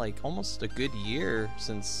been like almost a good year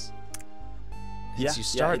since you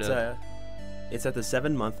started. Yeah, it's at the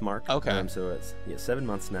 7-month mark. Okay. So it's 7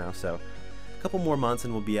 months now. So a couple more months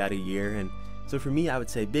and we'll be at a year. And so for me, I would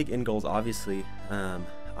say big end goals, obviously.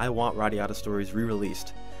 I want Radiata Stories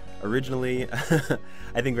re-released. Originally,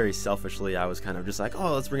 I think very selfishly, I was kind of just like,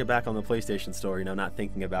 oh, let's bring it back on the PlayStation Store, you know, not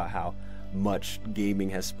thinking about how much gaming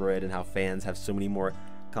has spread and how fans have so many more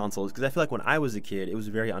consoles. Because I feel like when I was a kid, it was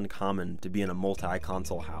very uncommon to be in a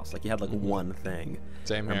multi-console house. Like, you had like one thing.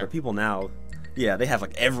 Same here. But people now, yeah, they have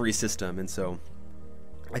like every system. And so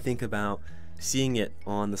I think about seeing it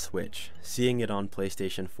on the Switch, seeing it on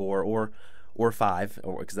PlayStation 4 or 5,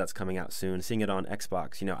 or because that's coming out soon, seeing it on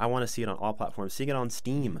Xbox. You know, I want to see it on all platforms, seeing it on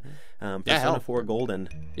Steam. Persona 4 Golden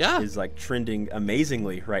is like trending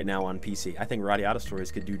amazingly right now on PC. I think Radiata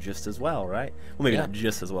Stories could do just as well, right? Well, maybe not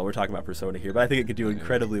just as well. We're talking about Persona here, but I think it could do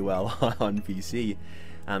incredibly well on PC.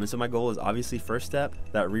 And so my goal is obviously first step,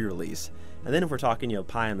 that re-release. And then if we're talking, you know,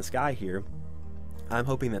 pie in the sky here, I'm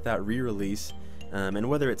hoping that re-release, and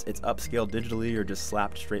whether it's upscaled digitally or just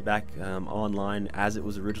slapped straight back online as it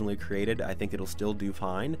was originally created, I think it'll still do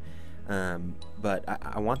fine. But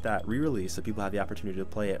I want that re-release so people have the opportunity to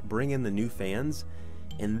play it, bring in the new fans,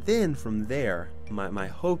 and then from there, my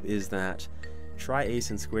hope is that Tri-Ace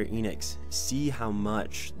and Square Enix see how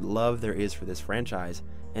much love there is for this franchise,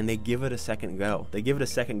 and they give it a second go. They give it a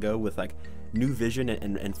second go with like new vision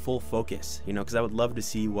and full focus, you know, because I would love to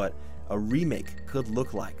see what a remake could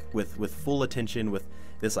look like with full attention, with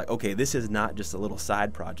this like, okay, this is not just a little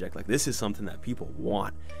side project, like this is something that people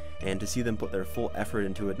want, and to see them put their full effort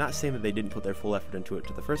into it. Not saying that they didn't put their full effort into it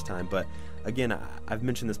to the first time, but again, I've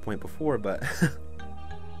mentioned this point before, but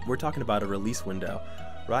we're talking about a release window.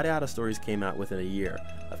 Radiata Stories came out within a year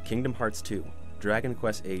of Kingdom Hearts 2, Dragon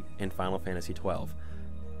Quest 8, and Final Fantasy 12.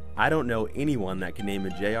 I don't know anyone that can name a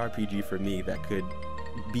JRPG for me that could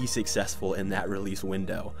be successful in that release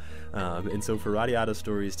window. And so for Radiata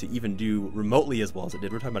Stories to even do remotely as well as it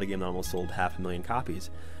did, we're talking about a game that almost sold 500,000 copies.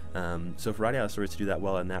 So for Radiata Stories to do that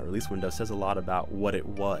well in that release window says a lot about what it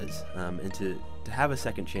was. And to have a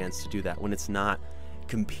second chance to do that when it's not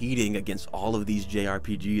competing against all of these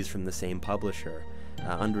JRPGs from the same publisher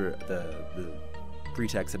under the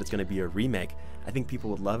pretext that it's going to be a remake, I think people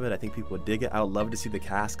would love it. I think people would dig it. I would love to see the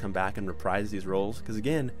cast come back and reprise these roles, because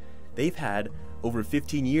again, they've had over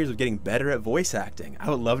 15 years of getting better at voice acting. I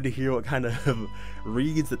would love to hear what kind of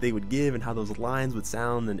reads that they would give and how those lines would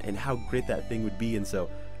sound and how great that thing would be. And so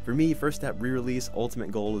for me, first step, re-release,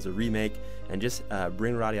 ultimate goal is a remake, and just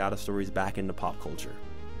bring Radiata Stories back into pop culture.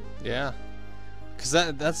 Yeah, because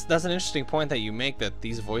that's an interesting point that you make, that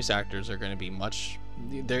these voice actors are going to be much,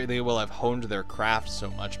 they will have honed their craft so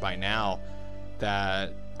much by now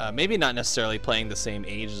that maybe not necessarily playing the same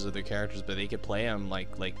ages of their characters, but they could play them like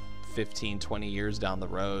 15, 20 years down the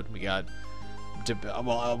road. We'd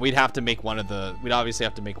obviously have to make one of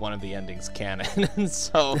the endings canon. And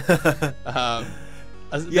so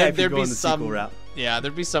there'd be some route. Yeah,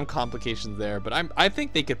 there'd be some complications there, but I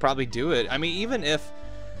think they could probably do it. I mean, even if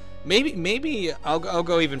maybe I'll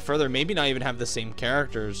go even further, maybe not even have the same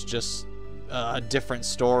characters, just a different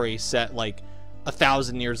story set like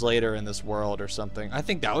 1,000 years later in this world or something. I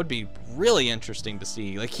think that would be really interesting to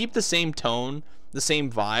see. Like, keep the same tone, the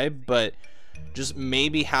same vibe, but just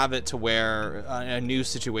maybe have it to where a new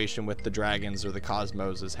situation with the dragons or the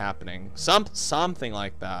cosmos is happening. Something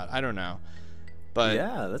like that. I don't know. But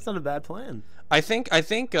yeah, that's not a bad plan. I think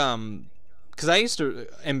because I used to,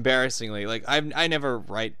 embarrassingly, like I never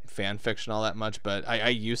write fan fiction all that much, but I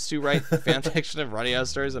used to write fan fiction of Radiata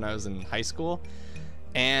Stories when I was in high school.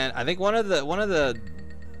 And I think one of the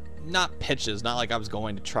not pitches, not like I was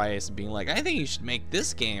going to Tri-Ace and being like, I think you should make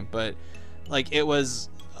this game, but like it was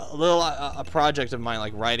a project of mine,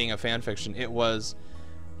 like writing a fan fiction. It was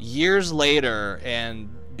years later, and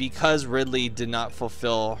because Ridley did not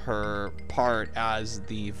fulfill her part as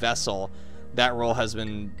the vessel, that role has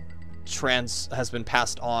been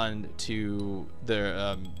passed on to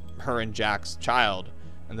her and Jack's child,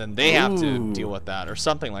 and then they have to Ooh. deal with that, or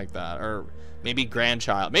something like that, or maybe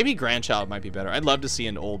grandchild. Maybe grandchild might be better. I'd love to see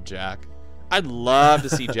an old Jack. I'd love to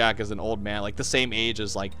see Jack as an old man, like the same age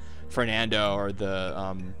as like Fernando, or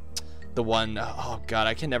the one, oh god,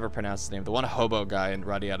 I can never pronounce his name, the one hobo guy in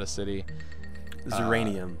Radiata City.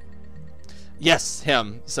 Zeranium. Yes,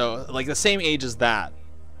 him. So like the same age as that.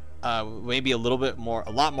 Maybe a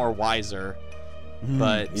lot more wiser,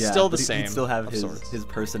 but Yeah, still the but same. He'd still have of his sorts. his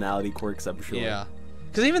personality quirks, I'm sure. Yeah,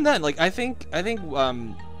 because even then, like I think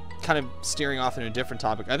kind of steering off into a different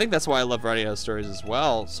topic. I think that's why I love Radiata stories as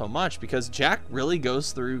well so much, because Jack really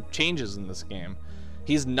goes through changes in this game.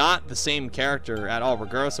 He's not the same character at all,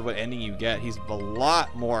 regardless of what ending you get. He's a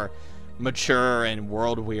lot more mature and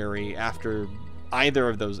world weary after either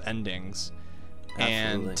of those endings.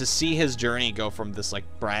 Absolutely. And to see his journey go from this like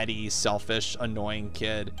bratty, selfish, annoying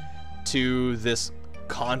kid to this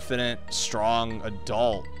confident, strong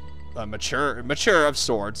adult, mature of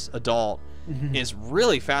sorts, adult, is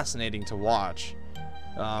really fascinating to watch.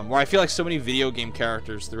 Where I feel like so many video game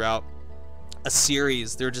characters throughout a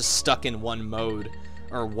series, they're just stuck in one mode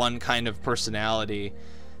or one kind of personality.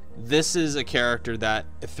 This is a character that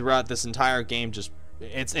throughout this entire game just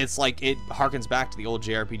it's like it harkens back to the old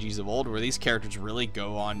JRPGs of old, where these characters really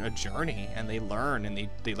go on a journey and they learn, and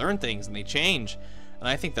they learn things and they change, and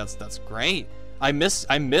I think that's great. I miss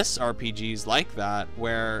RPGs like that,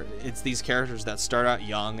 where it's these characters that start out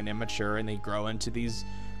young and immature and they grow into these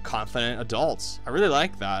confident adults. I really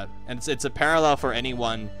like that, and it's a parallel for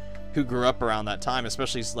anyone who grew up around that time,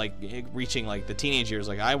 especially like reaching like the teenage years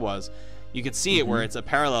like I was. You could see it where it's a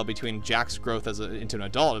parallel between Jack's growth into an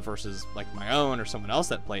adult versus like my own or someone else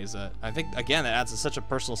that plays it. I think again that adds such a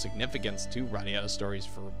personal significance to Radiata stories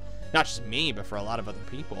for not just me, but for a lot of other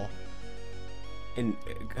people. And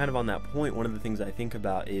kind of on that point, one of the things I think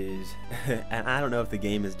about is, and I don't know if the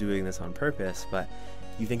game is doing this on purpose, but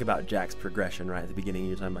you think about Jack's progression, right? At the beginning,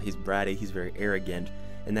 you're talking about he's bratty, he's very arrogant,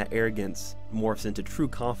 and that arrogance morphs into true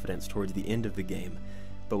confidence towards the end of the game.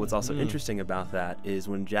 But what's also interesting about that is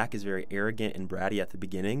when Jack is very arrogant and bratty at the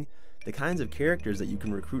beginning, the kinds of characters that you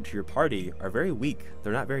can recruit to your party are very weak.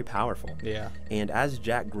 They're not very powerful. Yeah. And as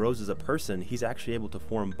Jack grows as a person, he's actually able to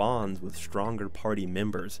form bonds with stronger party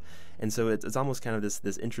members. And so it's almost kind of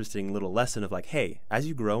this interesting little lesson of like, hey, as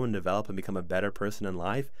you grow and develop and become a better person in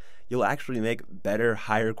life, you'll actually make better,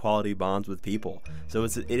 higher quality bonds with people. So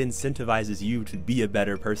it incentivizes you to be a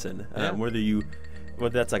better person,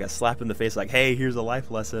 whether that's like a slap in the face, like, hey, here's a life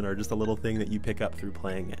lesson, or just a little thing that you pick up through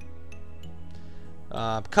playing it.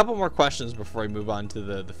 A couple more questions before we move on to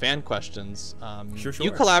the fan questions. Sure. You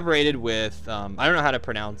collaborated with, I don't know how to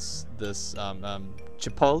pronounce this,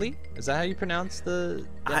 Chipotle? Is that how you pronounce the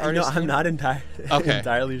artist I'm name? not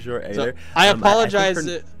entirely sure either. So, I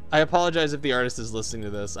apologize. I apologize if the artist is listening to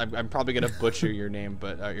this. I'm probably going to butcher your name,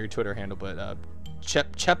 but your Twitter handle, but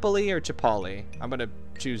Chepoli or Chipali? I'm going to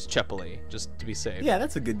choose Chepoli, just to be safe. Yeah,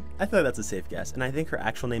 that's a good, I thought that's a safe guess. And I think her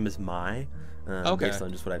actual name is Mai, based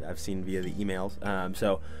on just what I've seen via the emails.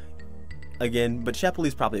 So, again, but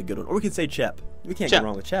Chepoli's probably a good one. Or we could say Chep. We can't go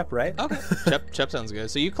wrong with Chep, right? Okay, Chep sounds good.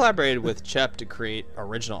 So you collaborated with Chep to create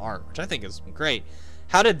original art, which I think is great.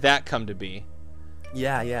 How did that come to be?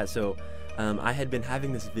 Yeah. So I had been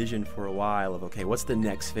having this vision for a while of, okay, what's the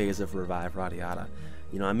next phase of Revive Radiata?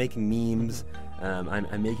 You know, I'm making memes,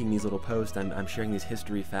 I'm making these little posts, I'm sharing these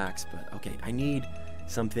history facts, but okay, I need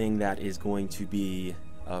something that is going to be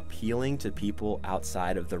appealing to people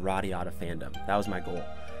outside of the Radiata fandom. That was my goal.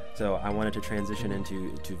 So I wanted to transition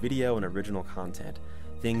into video and original content.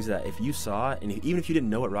 Things that if you saw it, and even if you didn't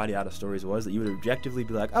know what Radiata Stories was, that you would objectively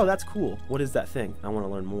be like, oh, that's cool. What is that thing? I want to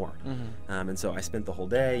learn more. And so I spent the whole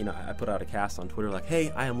day, you know, I put out a cast on Twitter like,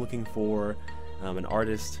 hey, I am looking for an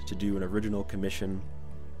artist to do an original commission.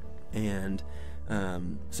 And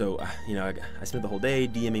so, you know, I spent the whole day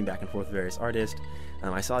DMing back and forth with various artists.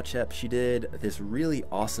 I saw Chep. She did this really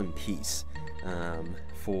awesome piece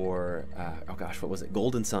for, oh gosh, what was it?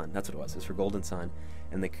 Golden Sun. That's what it was. It was for Golden Sun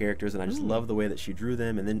and the characters, and I just love the way that she drew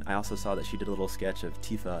them. And then I also saw that she did a little sketch of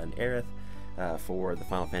Tifa and Aerith for the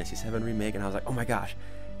Final Fantasy VII remake, and I was like, oh my gosh,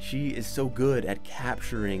 she is so good at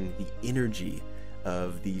capturing the energy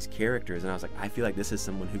of these characters. And I was like, I feel like this is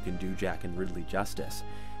someone who can do Jack and Ridley justice.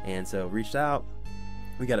 And so reached out,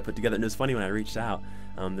 we got to put together, and it was funny when I reached out,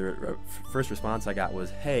 the first response I got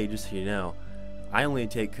was, hey, just so you know, I only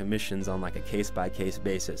take commissions on like a case-by-case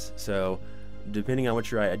basis, so depending on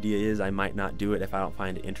what your idea is, I might not do it if I don't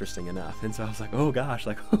find it interesting enough. And so I was like, oh gosh,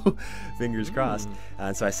 like fingers crossed.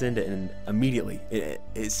 So I send it, and immediately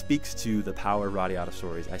it speaks to the power of Radiata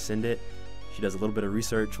Stories. I send it, She does a little bit of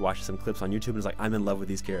research, watches some clips on YouTube, and is like, I'm in love with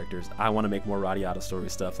these characters. I want to make more Radiata story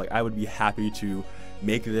stuff. Like, I would be happy to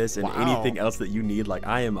make this and anything else that you need. Like,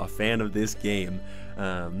 I am a fan of this game.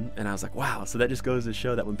 And I was like, wow. So that just goes to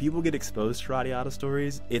show that when people get exposed to Radiata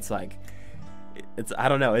stories, it's like, I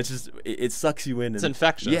don't know, it's just, it sucks you in. It's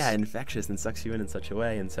infectious. Yeah, infectious, and sucks you in such a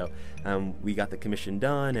way. And so we got the commission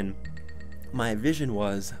done, and my vision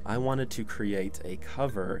was I wanted to create a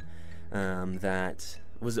cover that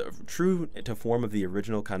was true to form of the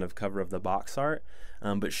original kind of cover of the box art,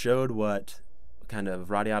 but showed what kind of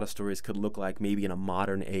Radiata stories could look like maybe in a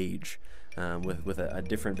modern age, with a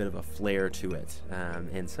different bit of a flair to it.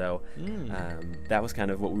 And so that was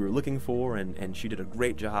kind of what we were looking for, and she did a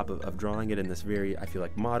great job of drawing it in this very, I feel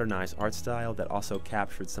like, modernized art style that also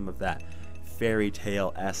captured some of that fairy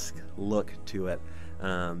tale-esque look to it.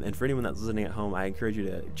 And for anyone that's listening at home, I encourage you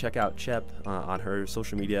to check out Chep on her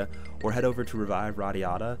social media, or head over to Revive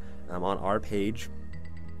Radiata on our page.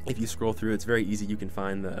 If you scroll through, it's very easy. You can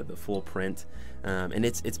find the full print, and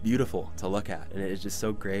it's beautiful to look at, and it's just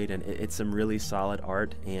so great, and it's some really solid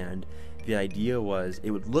art. And the idea was it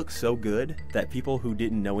would look so good that people who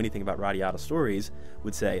didn't know anything about Radiata stories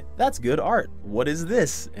would say, that's good art, what is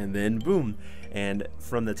this? And then boom. And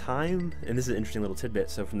from the time, and this is an interesting little tidbit,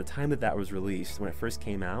 so from the time that was released, when it first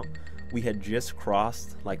came out, we had just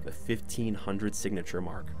crossed like the 1,500 signature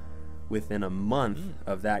mark. Within a month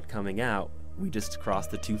of that coming out, we just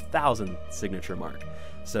crossed the 2,000 signature mark.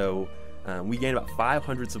 So we gained about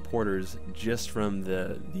 500 supporters just from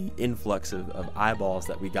the influx of eyeballs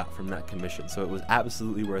that we got from that commission. So it was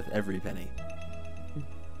absolutely worth every penny.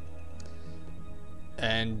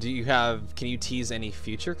 And can you tease any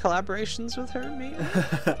future collaborations with her, maybe?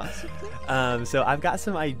 Possibly? So I've got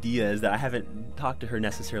some ideas that I haven't talked to her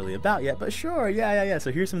necessarily about yet, but sure, yeah.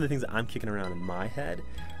 So here's some of the things that I'm kicking around in my head.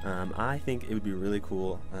 I think it would be really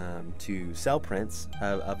cool to sell prints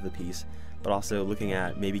of the piece, but also looking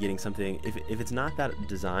at maybe getting something, if it's not that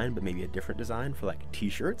design, but maybe a different design for like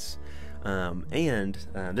t-shirts. And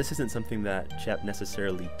this isn't something that Chep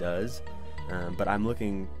necessarily does, but I'm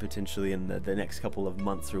looking potentially in the next couple of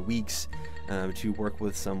months or weeks to work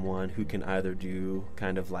with someone who can either do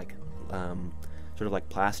kind of like sort of like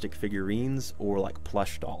plastic figurines or like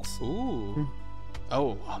plush dolls. Ooh.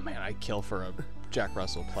 Oh man, I'd kill for a Jack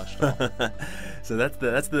Russell plush doll. So that's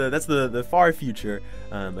the far future.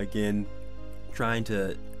 Again, trying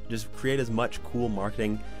to just create as much cool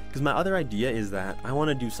marketing, because my other idea is that I want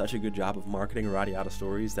to do such a good job of marketing Radiata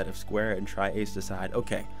stories that if Square and Tri-Ace decide,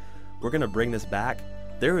 okay, we're gonna bring this back,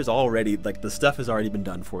 there is already, like, the stuff has already been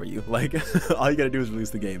done for you. Like, all you gotta do is release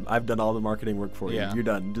the game. I've done all the marketing work for you. You're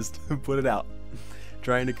done. Just put it out.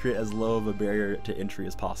 Trying to create as low of a barrier to entry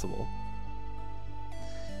as possible.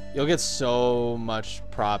 You'll get so much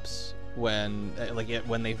props when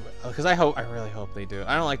they, because I really hope they do.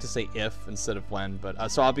 I don't like to say if instead of when, but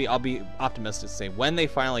so I'll be optimistic to say when they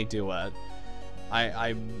finally do it,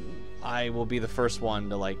 I will be the first one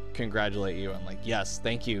to like congratulate you and like, yes,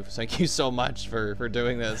 thank you so much for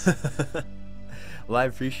doing this. Well, I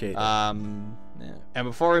appreciate it. Yeah. And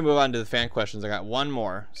before we move on to the fan questions, I got one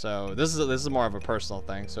more. So this is more of a personal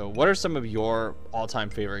thing. So what are some of your all-time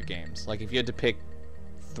favorite games? Like if you had to pick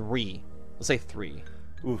 3, let's say 3.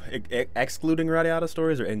 Ooh, excluding Radiata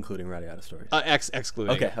stories or including Radiata stories?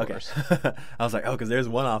 Excluding. Okay, okay. I was like, oh, because there's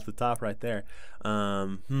one off the top right there.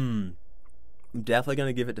 I'm definitely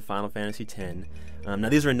gonna give it to Final Fantasy X. Now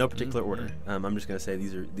these are in no particular order. I'm just gonna say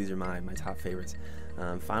these are my top favorites.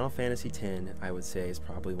 Final Fantasy X, I would say, is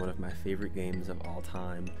probably one of my favorite games of all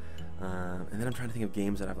time. And then I'm trying to think of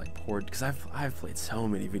games that I've like poured, because I've played so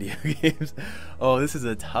many video games. Oh, this is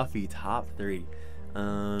a toughie top 3.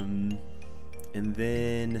 And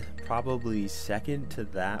then probably second to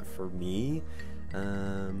that for me,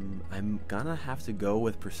 I'm gonna have to go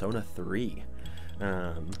with Persona 3.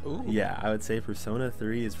 Yeah, I would say Persona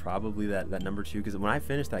 3 is probably that number 2, because when I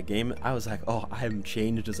finished that game, I was like, oh, I am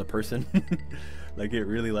changed as a person. Like, it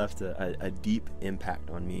really left a deep impact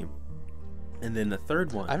on me. And then the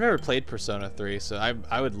third one, I've never played Persona 3, so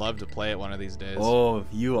I would love to play it one of these days. Oh,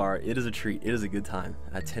 you are. It is a treat. It is a good time.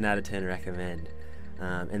 A 10 out of 10 recommend.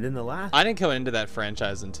 And then the last, I didn't go into that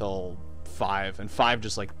franchise until 5, and 5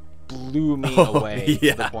 just like blew me away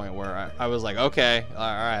to the point where I was like, okay, all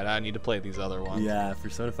right, I need to play these other ones. Yeah,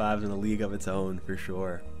 Persona 5 is in a league of its own for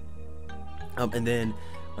sure. And then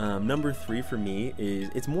number 3 for me is,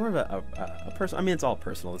 it's more of a personal, I mean, it's all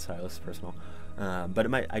personal, this style is personal, but it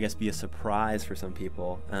might, I guess, be a surprise for some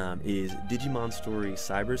people, is Digimon Story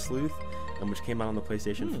Cyber Sleuth, which came out on the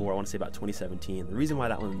PlayStation 4, I want to say about 2017. The reason why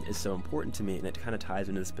that one is so important to me, and it kind of ties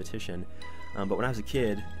into this petition, but when I was a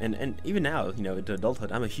kid, and even now, you know, into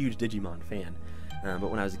adulthood, I'm a huge Digimon fan. But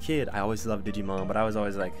when I was a kid, I always loved Digimon, but I was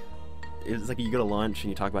always like, it was like you go to lunch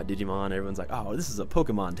and you talk about Digimon, and everyone's like, oh, this is a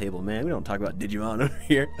Pokemon table, man. We don't talk about Digimon over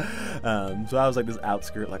here. So I was like this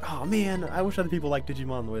outskirt, like, oh man, I wish other people like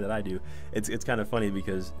Digimon the way that I do. It's kind of funny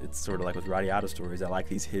because it's sort of like with Radiata stories, I like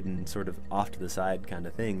these hidden sort of off to the side kind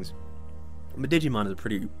of things. But Digimon is a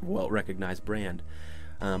pretty well recognized brand.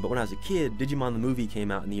 But when I was a kid, Digimon the movie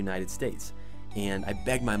came out in the United States. And I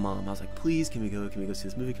begged my mom, I was like, please, can we go see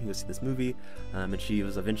this movie, and she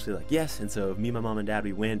was eventually like, yes. And so me, my mom, and dad,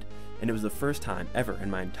 we went, and it was the first time ever in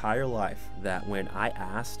my entire life that when I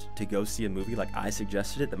asked to go see a movie, like I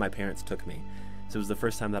suggested it, that my parents took me. So it was the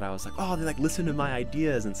first time that I was like, oh, they like listened to my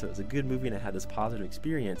ideas, and so it was a good movie, and I had this positive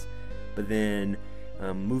experience. But then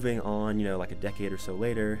moving on, you know, like a decade or so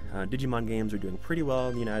later, Digimon games are doing pretty well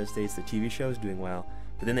in the United States, the TV show is doing well,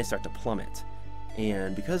 but then they start to plummet.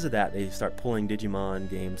 And because of that, they start pulling Digimon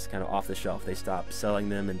games kind of off the shelf. They stop selling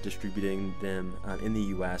them and distributing them in the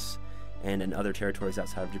US and in other territories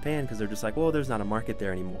outside of Japan, because they're just like, well, there's not a market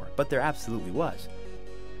there anymore. But there absolutely was.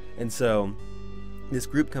 And so this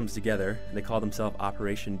group comes together, they call themselves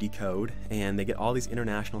Operation Decode, and they get all these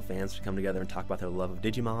international fans to come together and talk about their love of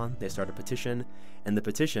Digimon. They start a petition, and the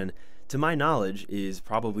petition, to my knowledge, is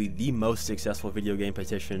probably the most successful video game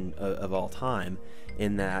petition of all time,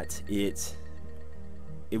 in that it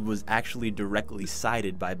was actually directly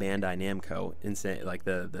cited by Bandai Namco, in say, like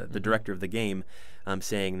the director of the game,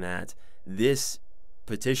 saying that this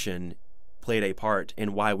petition played a part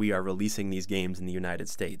in why we are releasing these games in the United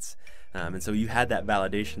States. And so you had that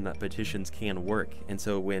validation that petitions can work. And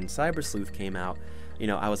so when Cyber Sleuth came out, you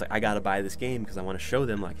know, I was like, I gotta buy this game because I want to show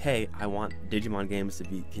them, like, hey, I want Digimon games to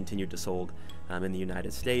be continued to sold in the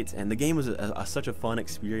United States. And the game was such a fun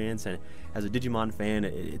experience, and as a Digimon fan,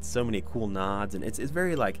 it's so many cool nods, and it's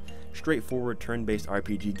very like straightforward turn-based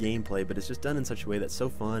RPG gameplay, but it's just done in such a way that's so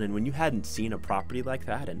fun. And when you hadn't seen a property like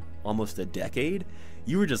that in almost a decade,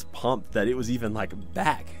 you were just pumped that it was even like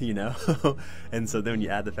back, you know. And so then when you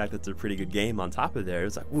add the fact that it's a pretty good game on top of there,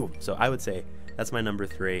 it's like, woo. So I would say that's my number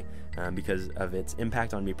 3, because of its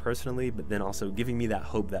impact on me personally, but then also giving me that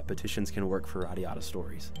hope that petitions can work for Radiata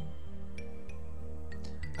stories.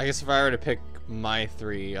 I guess if I were to pick my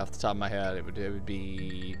 3 off the top of my head, it would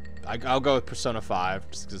be, I'll go with Persona 5,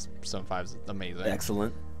 just because Persona 5 is amazing.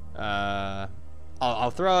 Excellent. I'll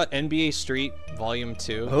throw out NBA Street Volume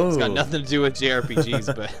 2. Oh. It's got nothing to do with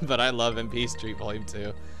JRPGs, but I love NBA Street Volume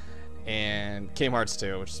 2. And Kingdom Hearts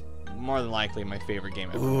 2, which is more than likely my favorite game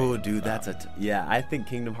ever. Oh, dude, that's yeah, I think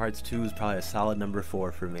Kingdom Hearts 2 is probably a solid number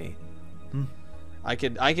 4 for me. I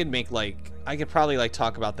could probably like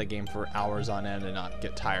talk about that game for hours on end and not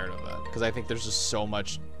get tired of it, because I think there's just so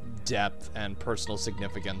much depth and personal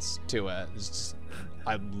significance to it. It's just,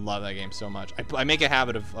 I love that game so much. I make a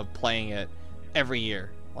habit of playing it every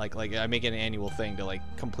year. Like I make it an annual thing to like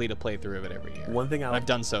complete a playthrough of it every year. One thing I've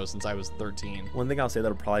done so since I was 13. One thing I'll say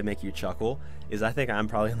that'll probably make you chuckle is I think I'm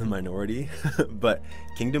probably in the minority, but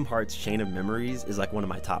Kingdom Hearts Chain of Memories is like one of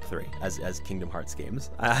my top 3 as Kingdom Hearts games.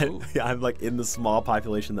 I'm like in the small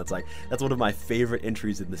population that's one of my favorite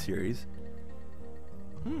entries in the series.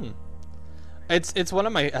 That's one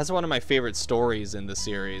of my favorite stories in the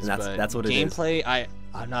series. And that's what it is. Gameplay,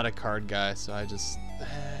 I'm not a card guy, so I just.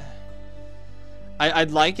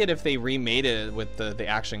 I'd like it if they remade it with the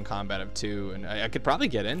action combat of 2, and I could probably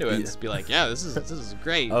get into it and just be like, yeah, this is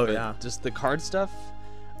great. Oh, but yeah. Just the card stuff,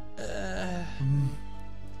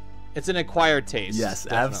 it's an acquired taste. Yes,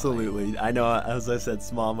 definitely. Absolutely. I know, as I said,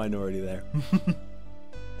 small minority there.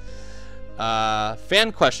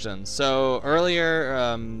 Fan questions. So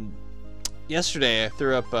earlier, yesterday, I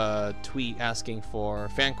threw up a tweet asking for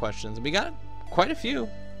fan questions, and we got quite a few,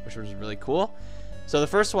 which was really cool. So the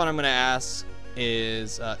first one I'm going to ask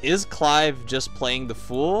is Clive just playing the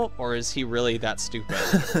fool, or is he really that stupid?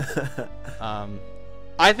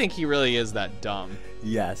 I think he really is that dumb.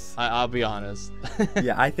 Yes. I'll be honest.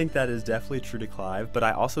 Yeah, I think that is definitely true to Clive, but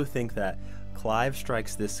I also think that Clive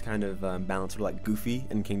strikes this kind of balance, sort of like Goofy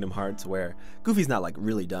in Kingdom Hearts, where Goofy's not like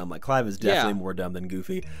really dumb. Like Clive is definitely more dumb than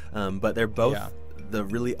Goofy, but they're both the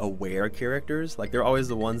really aware characters. Like they're always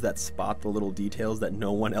the ones that spot the little details that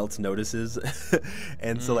no one else notices.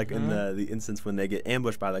 And so like in the instance when they get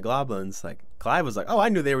ambushed by the goblins, like Clive was like, oh, I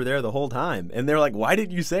knew they were there the whole time, and they're like, why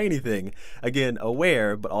didn't you say anything? Again,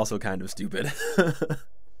 aware but also kind of stupid.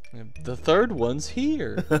 The third one's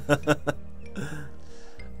here.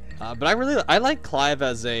 But I like Clive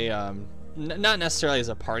as a not necessarily as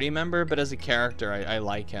a party member, but as a character, I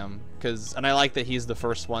like him and I like that he's the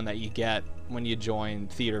first one that you get when you join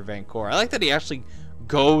Theater Vancour. I like that he actually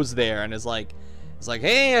goes there and is like,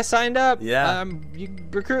 hey, I signed up. Yeah. You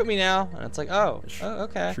recruit me now, and it's like, oh,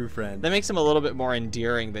 okay. True friend. That makes him a little bit more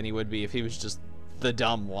endearing than he would be if he was just the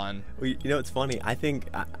dumb one. Well, you know, it's funny.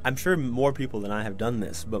 I'm sure more people than I have done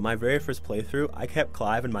this, but my very first playthrough, I kept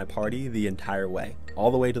Clive in my party the entire way,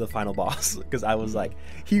 all the way to the final boss, because I was like,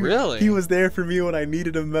 he was there for me when I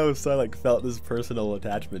needed him most. So I like felt this personal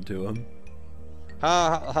attachment to him.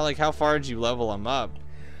 How far did you level him up,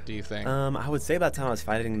 do you think? I would say by the time I was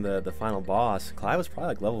fighting the final boss, Clive was probably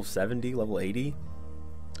like level 70, level 80.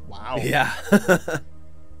 Wow. Yeah.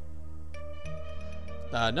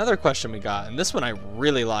 Another question we got, and this one I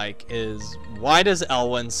really like, is why does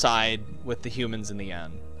Elwyn side with the humans in the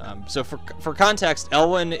end? So for context,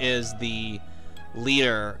 Elwyn is the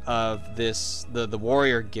leader of the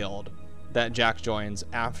warrior guild that Jack joins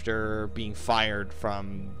after being fired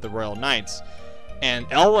from the Royal Knights. And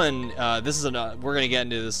Elwyn, we're gonna get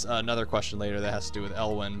into this another question later that has to do with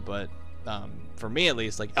Elwyn, but for me at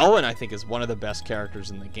least, like Elwyn, I think is one of the best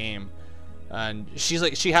characters in the game. And she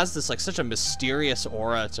has this like such a mysterious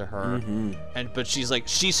aura to her, but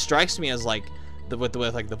she strikes me as like with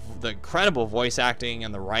the incredible voice acting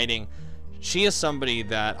and the writing. She is somebody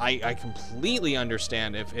that I completely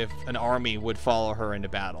understand if an army would follow her into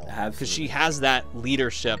battle, because she has that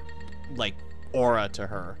leadership like aura to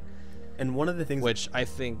her. And one of the things, which I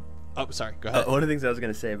think, oh sorry, go ahead. One of the things I was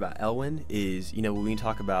going to say about Elwyn is, you know, when we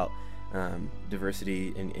talk about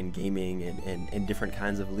diversity in gaming and different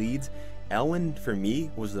kinds of leads, Elwyn, for me,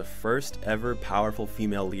 was the first ever powerful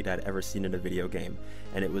female lead I'd ever seen in a video game.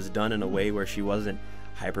 And it was done in a way where she wasn't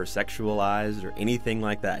hypersexualized or anything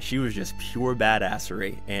like that. She was just pure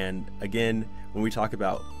badassery. And again, when we talk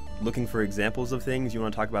about looking for examples of things, you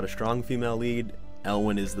want to talk about a strong female lead,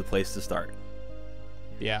 Elwyn is the place to start.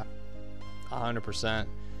 Yeah, 100%.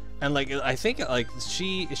 And like, I think like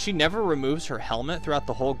she never removes her helmet throughout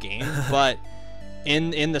the whole game, but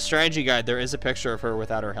in the strategy guide there is a picture of her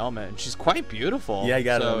without her helmet, and she's quite beautiful. Yeah, you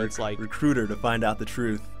got so a it's like recruiter to find out the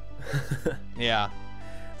truth. Yeah.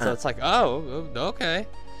 So it's like, oh, okay.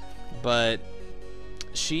 But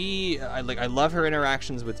I love her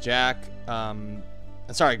interactions with Jack.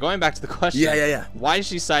 Sorry, going back to the question. Yeah. Why did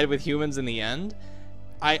she side with humans in the end?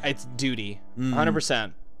 It's duty,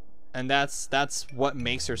 100%. And that's what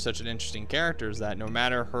makes her such an interesting character, is that no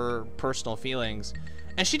matter her personal feelings,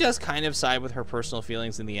 and she does kind of side with her personal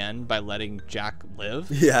feelings in the end by letting Jack live.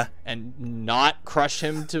 Yeah. And not crush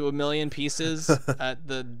him to a million pieces at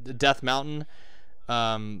the Death Mountain.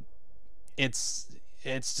 It's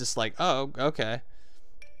just like, oh, okay,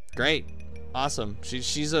 great, awesome.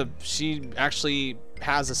 She actually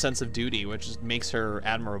has a sense of duty, which makes her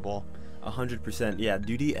admirable. 100%, yeah,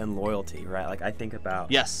 duty and loyalty, right? Like I think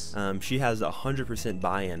about, yes, she has 100%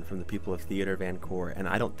 buy-in from the people of Theater Vancour, and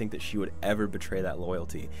I don't think that she would ever betray that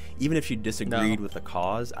loyalty. Even if she disagreed with the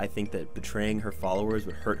cause, I think that betraying her followers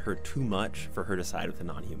would hurt her too much for her to side with the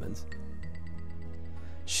non-humans.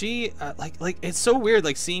 She like it's so weird,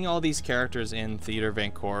 like seeing all these characters in Theater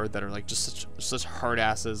Vancour that are like just such hard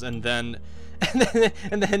asses, and then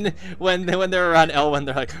when they're around Elwyn,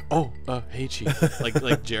 they're like, oh, hey chief,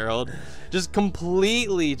 like Gerald, just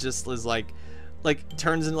completely just is like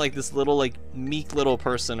turns into like this little like meek little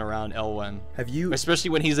person around Elwyn. Have you,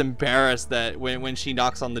 especially when he's embarrassed that when she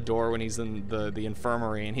knocks on the door when he's in the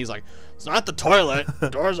infirmary, and he's like, it's not the toilet,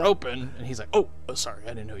 the door's open, and he's like, oh, sorry, I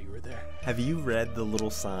didn't know you were there. Have you read the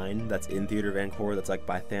little sign that's in Theater Vancour that's like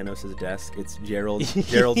by Thanos' desk? It's Gerald's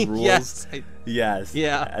rules. Yes. Yes.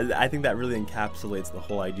 Yeah. I think that really encapsulates the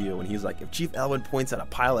whole idea when he's like, if Chief Elwyn points at a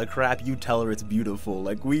pile of crap, you tell her it's beautiful.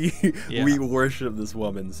 Like we worship this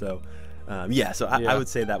woman. So I would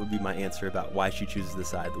say that would be my answer about why she chooses the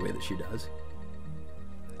side the way that she does.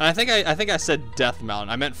 I think I said Death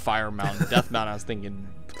Mountain. I meant Fire Mountain. Death Mountain, I was thinking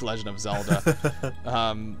Legend of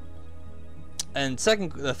Zelda. And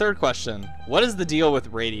the third question, what is the deal with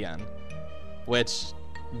Radian? Which,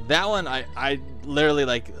 that one, I literally,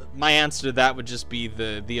 like, my answer to that would just be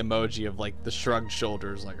the emoji of, like, the shrugged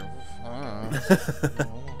shoulders, like,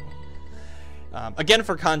 again,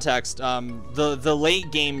 for context, the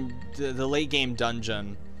late game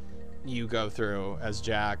dungeon you go through as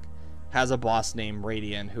Jack has a boss named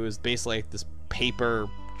Radian, who is basically like this paper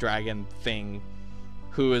dragon thing,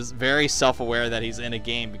 who is very self-aware that he's in a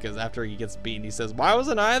game, because after he gets beaten, he says, why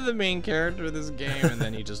wasn't I the main character of this game? And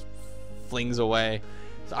then he just flings away.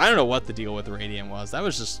 So I don't know what the deal with Radian was. That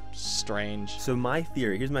was just strange. So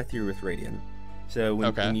here's my theory with Radian. So when,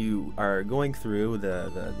 Okay. when you are going through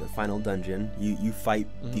the final dungeon, you fight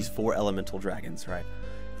these 4 elemental dragons, right?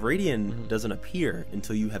 Radian doesn't appear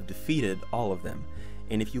until you have defeated all of them.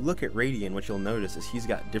 And if you look at Radian, what you'll notice is he's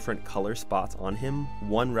got different color spots on him,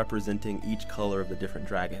 one representing each color of the different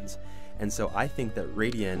dragons. And so I think that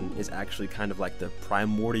Radian is actually kind of like the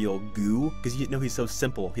primordial goo, because you know he's so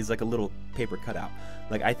simple. He's like a little paper cutout.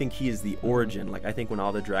 Like, I think he is the origin. Like, I think when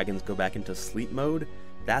all the dragons go back into sleep mode,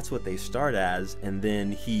 that's what they start as, and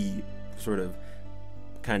then he sort of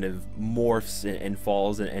kind of morphs and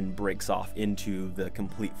falls and breaks off into the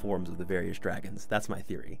complete forms of the various dragons. That's my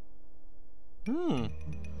theory.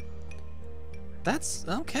 That's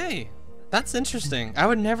okay. That's interesting. I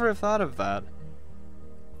would never have thought of that.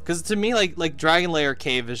 Because to me, like Dragon Lair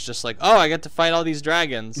Cave is just like, oh, I get to fight all these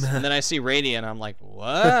dragons, and then I see Radiant, I'm like,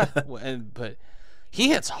 what? But he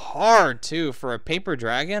hits hard too for a paper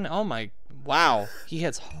dragon. Oh my, wow, he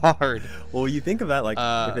hits hard. Well, you think of that, like,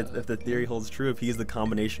 if the theory holds true, if he's the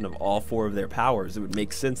combination of all 4 of their powers, it would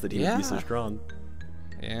make sense that he would be so strong.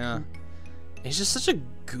 Yeah, he's just such a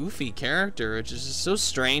goofy character. It's just so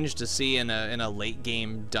strange to see in a late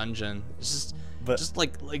game dungeon. It's just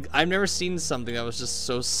like I've never seen something that was just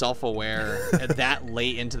so self-aware at that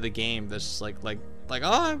late into the game. That's just like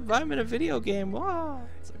oh, I'm in a video game. Wow.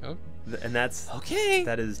 It's like, oh. And that's okay.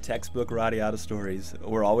 That is textbook Radiata stories.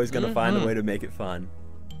 We're always gonna find a way to make it fun.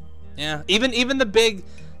 Yeah, even the big,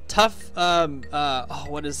 tough, oh,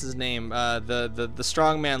 what is his name? The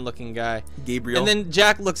strongman looking guy. Gabriel. And then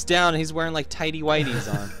Jack looks down and he's wearing like tighty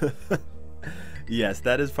whities on. Yes,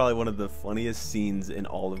 that is probably one of the funniest scenes in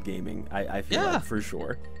all of gaming. I feel like, for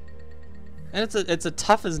sure. And it's a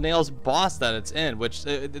tough as nails boss that it's in, which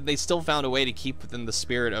they still found a way to keep within the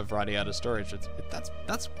spirit of Radiata Storage.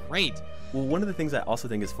 That's great. Well, one of the things I also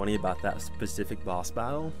think is funny about that specific boss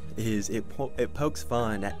battle is it pokes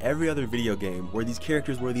fun at every other video game where these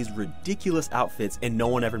characters wear these ridiculous outfits and no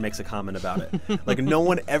one ever makes a comment about it. Like, no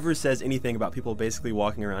one ever says anything about people basically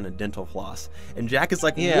walking around in dental floss. And Jack is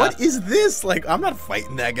like, what is this? Like, I'm not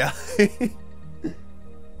fighting that guy.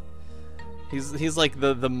 He's like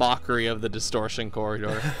the mockery of the distortion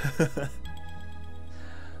corridor.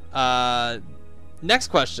 Next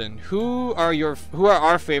question: Who are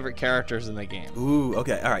our favorite characters in the game? Ooh,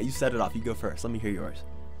 okay, all right. You set it off. You go first. Let me hear yours.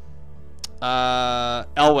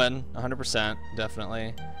 Elwyn, 100%,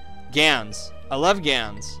 definitely. Gans, I love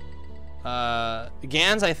Gans.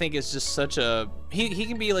 Gans, I think, is just such a he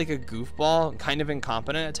can be like a goofball, kind of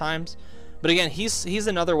incompetent at times, but again, he's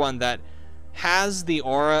another one that has the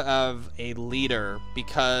aura of a leader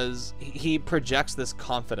because he projects this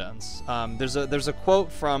confidence. There's a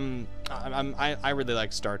quote from I really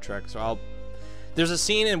like Star Trek, so there's a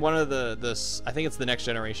scene in one of the I think it's the Next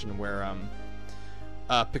Generation where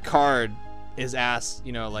Picard is asked,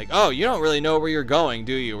 like, oh, you don't really know where you're going,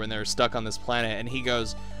 do you, when they're stuck on this planet, and he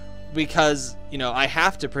goes, because I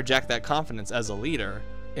have to project that confidence as a leader.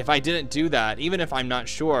 If I didn't do that, even if I'm not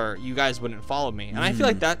sure, you guys wouldn't follow me. And I feel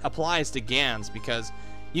like that applies to Gans because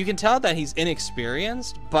you can tell that he's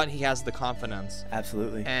inexperienced, but he has the confidence.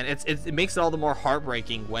 Absolutely. And it makes it all the more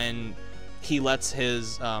heartbreaking when he lets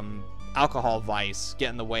his alcohol vice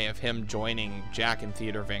get in the way of him joining Jack and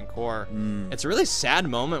Theodore Van Cor. It's a really sad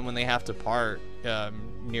moment when they have to part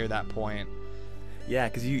near that point. Yeah,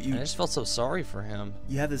 because I just felt so sorry for him.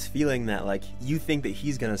 You have this feeling that, like, you think that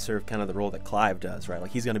he's going to serve kind of the role that Clive does, right?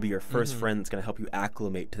 Like, he's going to be your first friend that's going to help you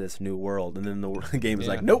acclimate to this new world. And then the game is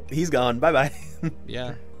like, nope, he's gone. Bye-bye.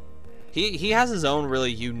 Yeah. He has his own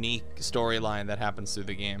really unique storyline that happens through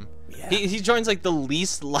the game. Yeah. He joins, like, the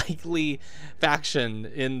least likely faction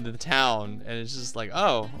in the town. And it's just like,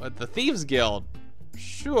 oh, the Thieves Guild.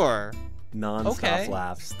 Sure. Non-stop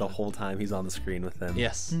laughs the whole time he's on the screen with them.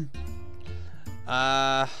 Yes.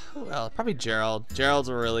 Well, probably Gerald. Gerald's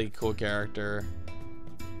a really cool character.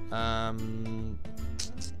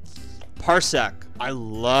 Parsec. I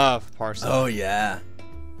love Parsec. Oh yeah.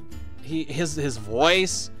 His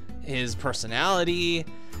voice, his personality,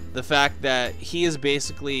 the fact that he is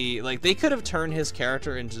basically like they could have turned his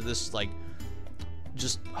character into this like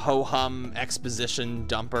just ho-hum exposition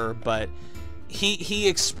dumper, but he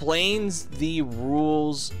explains the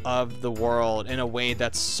rules of the world in a way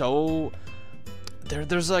that's so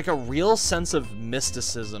there's like a real sense of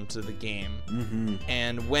mysticism to the game.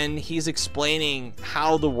 And when he's explaining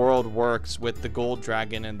how the world works with the gold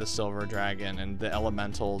dragon and the silver dragon and the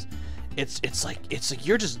elementals, it's like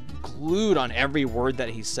you're just glued on every word that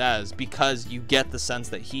he says, because you get the sense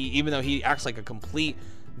that he, even though he acts like a complete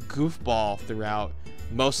goofball throughout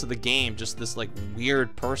most of the game, just this like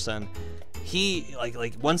weird person, he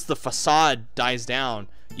like once the facade dies down,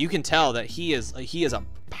 you can tell that he is a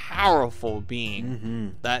powerful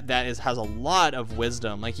being that has a lot of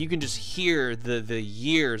wisdom. Like, you can just hear the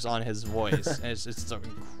years on his voice. And it's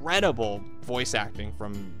incredible voice acting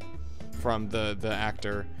from the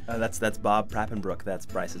actor. That's Bob Prappenbrook. That's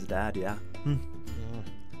Bryce's dad. Yeah.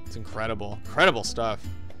 It's incredible stuff.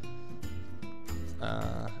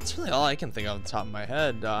 That's really all I can think of off the top of my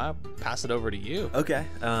head. I'll pass it over to you. Okay.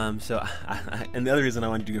 So, and the other reason I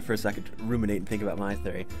wanted to go first, so I could ruminate and think about my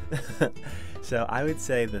three. So I would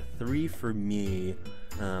say the three for me,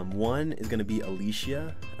 one is going to be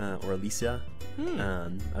Alicia, or Alicia,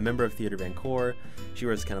 a member of Theater Vancour. She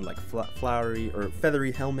wears kind of like flowery or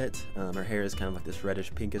feathery helmet. Her hair is kind of like this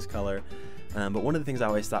reddish pinkish color. But one of the things I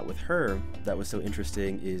always thought with her that was so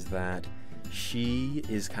interesting is that she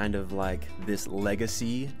is kind of like this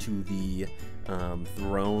legacy to the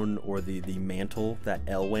throne or the mantle that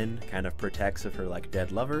Elwyn kind of protects of her like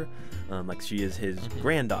dead lover. Like, she is his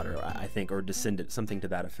granddaughter, I think, or descendant, something to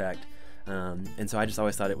that effect. And so I just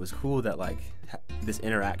always thought it was cool that like this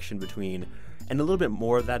interaction between, and a little bit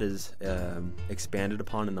more of that is expanded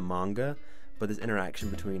upon in the manga, but this interaction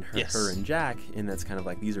between her and Jack, and that's kind of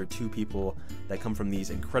like, these are two people that come from these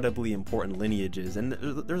incredibly important lineages, and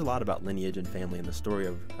there's a lot about lineage and family in the story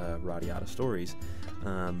of Radiata stories.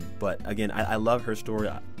 But again, I love her story,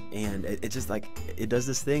 and it's just like, it does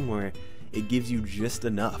this thing where it gives you just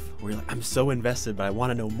enough, where you're like, I'm so invested, but I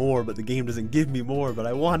want to know more, but the game doesn't give me more, but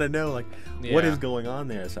I want to know like what is going on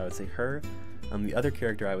there. So I would say her. The other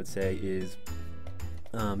character I would say is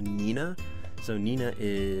Nina. So Nina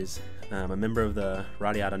is a member of the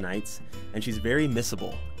Radiata Knights, and she's very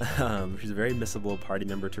missable. She's a very missable party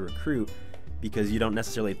member to recruit, because you don't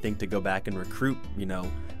necessarily think to go back and recruit, you know,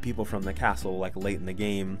 people from the castle like late in the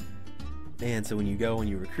game. And so when you go and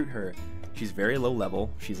you recruit her, she's very low level.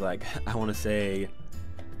 She's like, I want to say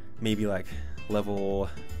maybe like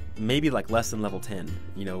less than level 10,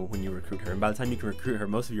 you know, when you recruit her. And by the time you can recruit her,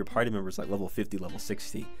 most of your party members like level 50, level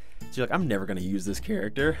 60. So you're like, I'm never going to use this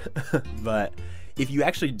character. But if you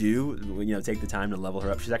actually do, you know, take the time to level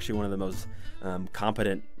her up, she's actually one of the most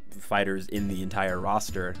competent fighters in the entire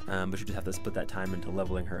roster, but you just have to put that time into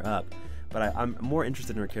leveling her up. But I'm more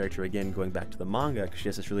interested in her character, again, going back to the manga, because she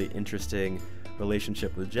has this really interesting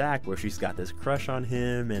relationship with Jack, where she's got this crush on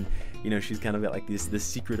him, and you know, she's kind of got like this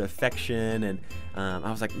secret affection. And I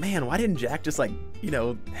was like, man, why didn't Jack just like, you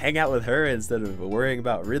know, hang out with her instead of worrying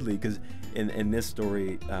about Ridley? Because in this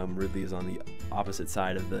story, Ridley is on the opposite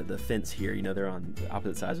side of the fence here. You know, they're on the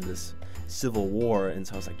opposite sides of this civil war, and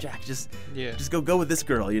so I was like, Jack, just go with this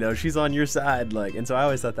girl, you know, she's on your side. Like, and so I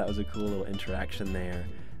always thought that was a cool little interaction there.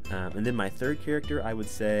 And then my third character, I would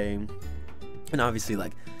say, and obviously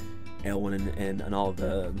like Elwyn and all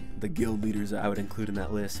the guild leaders I would include in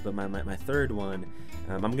that list, but my third one,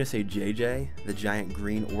 I'm gonna say JJ, the giant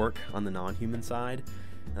green orc on the non-human side.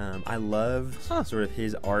 I love sort of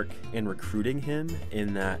his arc in recruiting him,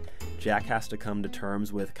 in that Jack has to come to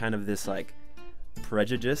terms with kind of this like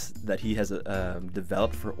prejudice that he has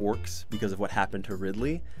developed for orcs because of what happened to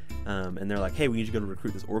Ridley. And they're like, hey, we need you to go to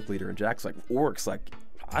recruit this orc leader, and Jack's like, orcs? Like,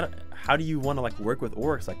 how do you want to like work with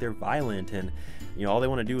orcs? Like, they're violent, and you know, all they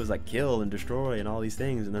want to do is like kill and destroy and all these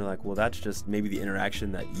things. And they're like, well, that's just maybe the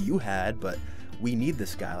interaction that you had, but we need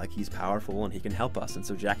this guy, like he's powerful and he can help us. And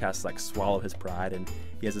so Jack has to like swallow his pride, and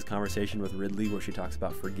he has this conversation with Ridley where she talks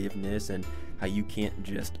about forgiveness and how you can't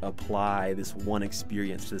just apply this one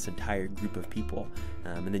experience to this entire group of people.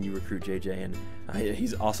 And then you recruit JJ, and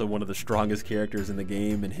he's also one of the strongest characters in the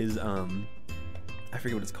game, and his I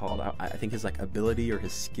forget what it's called. I think his like ability or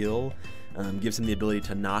his skill gives him the ability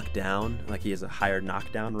to knock down. Like, he has a higher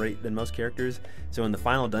knockdown rate than most characters. So in the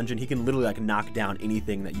final dungeon, he can literally like knock down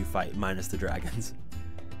anything that you fight, minus the dragons.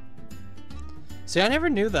 See, I never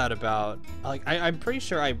knew that about, like, I'm pretty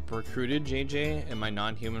sure I recruited JJ in my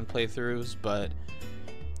non-human playthroughs, but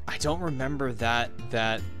I don't remember that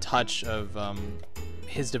touch of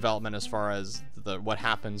his development as far as what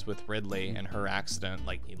happens with Ridley and her accident,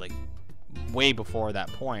 like way before that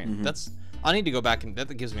point. I need to go back, and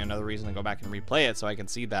that gives me another reason to go back and replay it so I can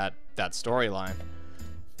see that storyline.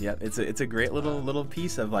 Yeah, it's a great little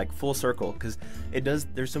piece of like full circle, because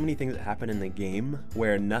there's so many things that happen in the game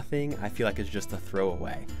where nothing I feel like is just a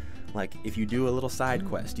throwaway. Like, if you do a little side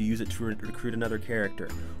quest, you use it to recruit another character,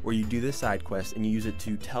 or you do this side quest and you use it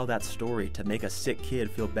to tell that story to make a sick kid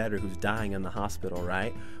feel better who's dying in the hospital,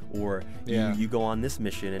 right? Or you go on this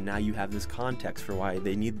mission and now you have this context for why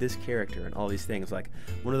they need this character and all these things. Like,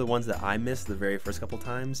 one of the ones that I missed the very first couple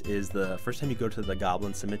times is the first time you go to the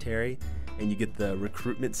Goblin Cemetery and you get the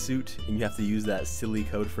recruitment suit and you have to use that silly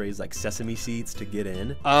code phrase like sesame seeds to get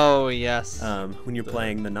in. Oh, yes. When you're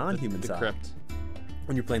playing the non-human side. Crypt.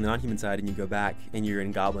 when you're playing the non-human side and you go back and you're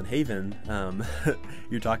in Goblin Haven,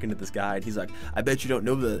 you're talking to this guy and he's like, I bet you don't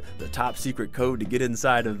know the top secret code to get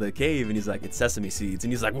inside of the cave. And he's like, it's sesame seeds.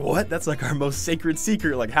 And he's like, what? That's like our most sacred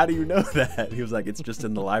secret. Like, how do you know that? And he was like, it's just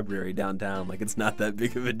in the library downtown. Like, it's not that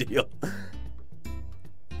big of a deal.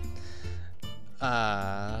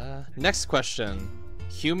 Next question.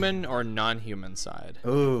 Human or non-human side?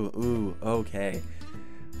 Ooh, okay.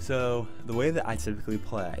 So the way that I typically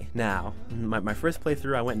play now, my first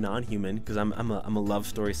playthrough I went non-human because I'm a love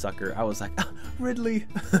story sucker. I was like, Ridley,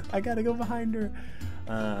 I gotta go behind her.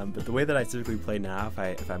 But the way that I typically play now,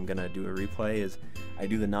 if I'm gonna do a replay, is I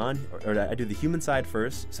do the human side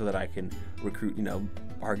first so that I can recruit,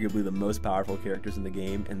 arguably the most powerful characters in the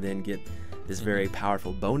game, and then get this very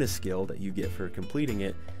powerful bonus skill that you get for completing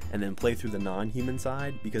it, and then play through the non-human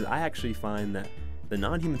side, because I actually find that the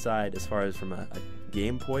non-human side, as far as from a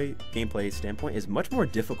gameplay standpoint, is much more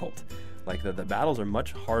difficult. Like the battles are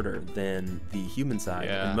much harder than the human side,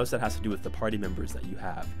 and most of that has to do with the party members that you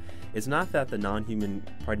have. It's not that the non-human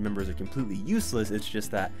party members are completely useless, it's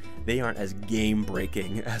just that they aren't as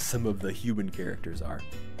game-breaking as some of the human characters are.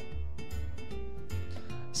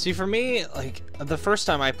 See, for me, like, the first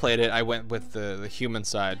time I played it, I went with the human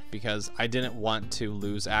side because I didn't want to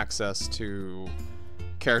lose access to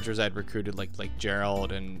characters I'd recruited, like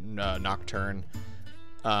Gerald and Nocturne.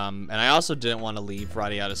 And I also didn't want to leave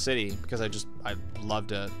Radiata City because I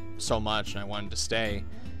loved it so much and I wanted to stay.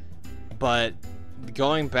 But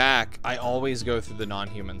going back, I always go through the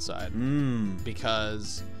non-human side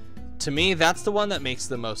because to me that's the one that makes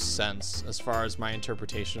the most sense as far as my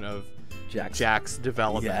interpretation of Jack's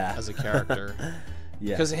development as a character.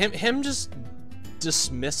 Because him just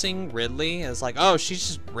dismissing Ridley as like, oh, she's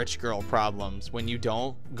just rich girl problems when you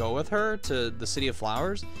don't go with her to the City of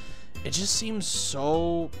Flowers, it just seems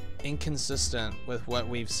so inconsistent with what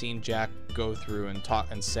we've seen Jack go through and talk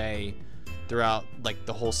and say throughout like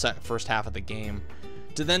the whole first half of the game,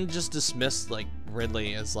 to then just dismiss like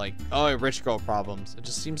Ridley as like, oh, rich girl problems. It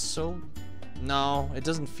just seems so, no, it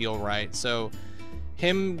doesn't feel right. So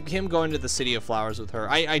him going to the City of Flowers with her,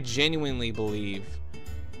 I genuinely believe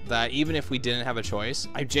that even if we didn't have a choice,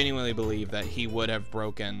 I genuinely believe that he would have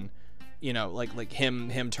broken, like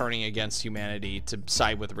him turning against humanity to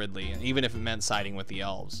side with Ridley, even if it meant siding with the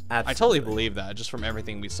elves. Absolutely. I totally believe that just from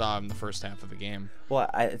everything we saw in the first half of the game. Well,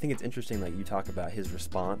 I think it's interesting that you talk about his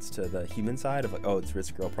response to the human side of like, oh, it's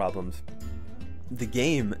rich girl problems. The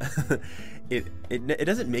game, it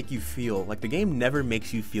doesn't make you feel like, the game never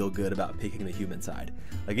makes you feel good about picking the human side.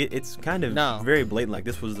 Like it's kind of very blatant. Like,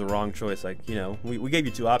 this was the wrong choice. Like, we gave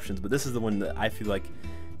you two options, but this is the one that I feel like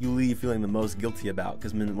you leave feeling the most guilty about,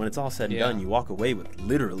 because when it's all said and done, you walk away with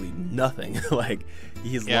literally nothing. Like,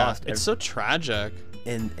 he's lost. It's so tragic.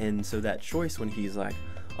 And so that choice when he's like,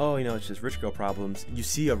 oh, it's just rich girl problems, you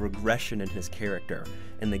see a regression in his character.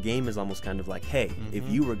 And the game is almost kind of like, hey, if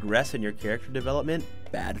you regress in your character development,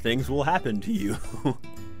 bad things will happen to you.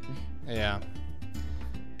 Yeah.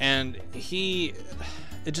 And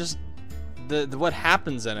what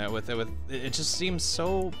happens in it with it just seems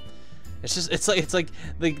so, it's like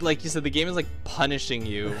you said, the game is like punishing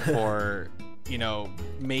you for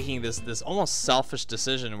making this almost selfish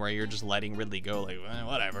decision where you're just letting Ridley go, like,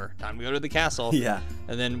 whatever, time to go to the castle. Yeah.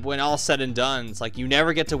 And then when all's said and done, it's like you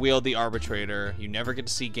never get to wield the arbitrator, you never get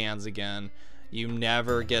to see Gans again, you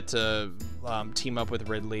never get to team up with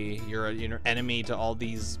Ridley. You're an enemy to all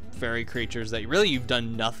these fairy creatures that really you've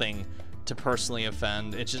done nothing to personally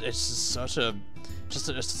offend. It's just such a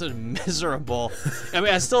miserable. I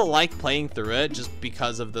mean, I still like playing through it just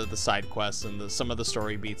because of the side quests and some of the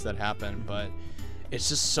story beats that happen, but it's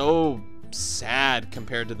just so sad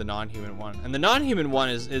compared to the non-human one. And the non-human one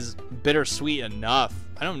is bittersweet enough.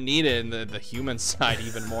 I don't need it in the human side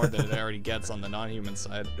even more than it already gets on the non-human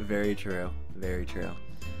side. Very true. Very true.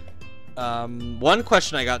 One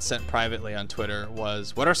question I got sent privately on Twitter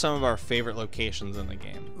was, what are some of our favorite locations in the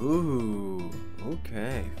game? Ooh,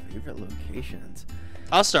 okay. Favorite locations.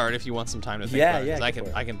 I'll start if you want some time to think about it.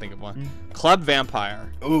 I can think of one. Club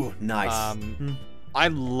Vampire. Ooh, nice. I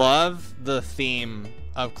love the theme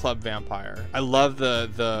of Club Vampire. I love the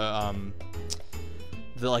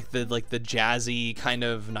jazzy kind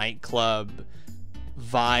of nightclub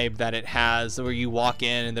vibe that it has, where you walk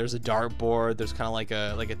in and there's a dartboard, there's kind of like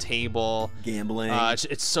a table, gambling.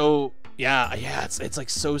 It's so it's like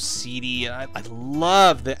so seedy. I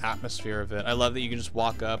love the atmosphere of it. I love that you can just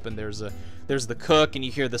walk up and there's the cook and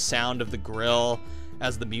you hear the sound of the grill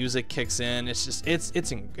as the music kicks in. It's just it's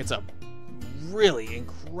a really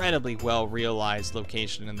incredibly well realized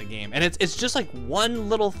location in the game, and it's just like one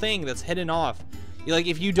little thing that's hidden off. Like,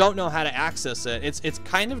 if you don't know how to access it, it's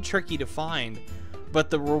kind of tricky to find, but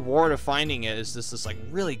the reward of finding it is this like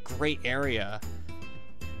really great area.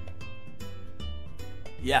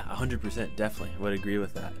 Yeah, 100%, definitely would agree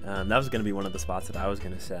with that. That was going to be one of the spots that I was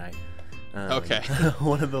going to say. Okay.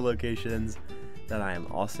 One of the locations that I am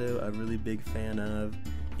also a really big fan of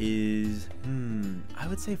is, I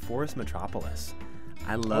would say Forest Metropolis.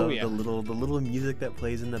 I love the little music that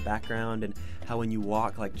plays in the background, and how when you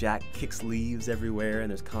walk, like Jack kicks leaves everywhere, and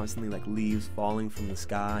there's constantly like leaves falling from the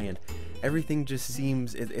sky, and everything just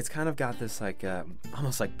seems, it's kind of got this like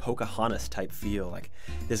almost like Pocahontas type feel, like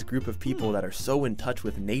this group of people that are so in touch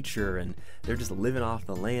with nature, and they're just living off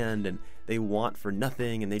the land, and they want for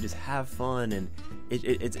nothing, and they just have fun, and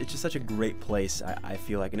it's just such a great place, I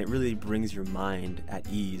feel like, and it really brings your mind at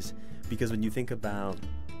ease, because when you think about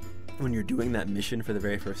when you're doing that mission for the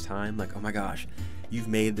very first time, like, oh my gosh, you've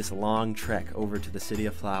made this long trek over to the City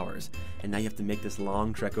of Flowers, and now you have to make this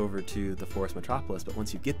long trek over to the Forest Metropolis, but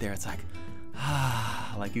once you get there, it's like,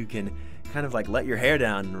 like you can kind of like let your hair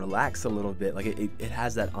down and relax a little bit. Like it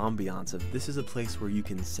has that ambiance of, this is a place where you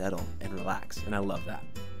can settle and relax, and I love that.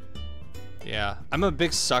 Yeah, I'm a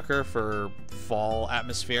big sucker for fall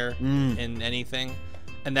atmosphere in anything,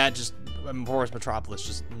 and that just, Forest Metropolis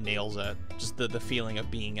just nails it. Just the feeling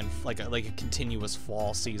of being in like a continuous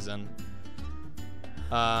fall season.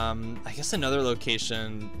 I guess another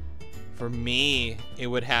location for me, it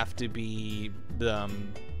would have to be the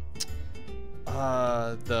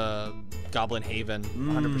Goblin Haven,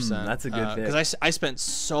 100%. That's a good pick. Because I spent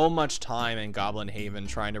so much time in Goblin Haven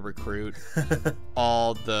trying to recruit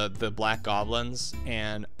all the black goblins,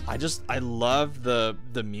 and I love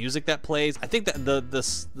the music that plays. I think that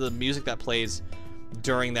the music that plays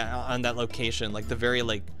during that on that location, like the very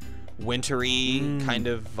like wintry kind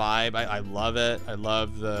of vibe, I love it. I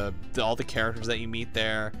love all the characters that you meet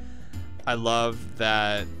there. I love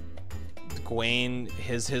that Gawain,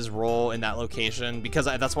 his role in that location, because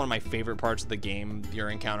that's one of my favorite parts of the game, your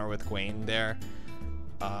encounter with Gawain there.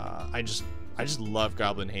 I just love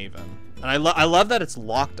Goblin Haven, and I love that it's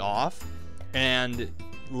locked off, and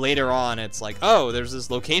later on it's like, oh, there's this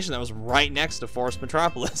location that was right next to Forest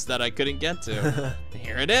Metropolis that I couldn't get to.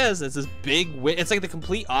 Here it is. It's this big it's like the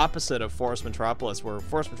complete opposite of Forest Metropolis, where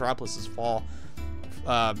Forest Metropolis is fall,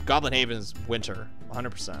 Goblin Haven is winter,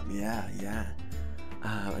 100%. Yeah.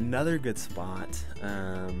 Another good spot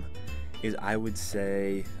is, I would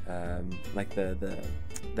say, like the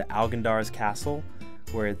Algendar's castle,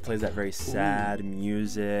 where it plays that very sad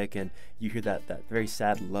music, and you hear that very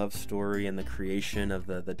sad love story and the creation of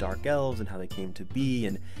the dark elves and how they came to be.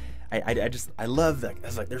 And I love that.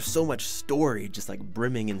 It's like there's so much story just like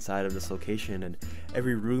brimming inside of this location, and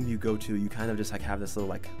every room you go to, you kind of just like have this little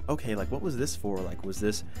like, okay, like what was this for? Like, was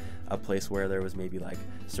this a place where there was maybe like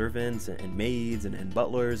servants and maids and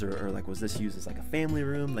butlers, or like was this used as like a family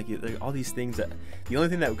room? Like all these things that the only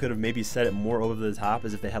thing that could have maybe set it more over the top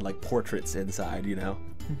is if they had like portraits inside, you know?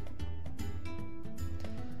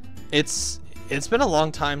 It's been a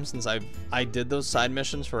long time since I did those side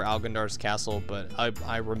missions for Algendar's castle, but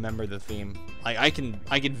I remember the theme. I can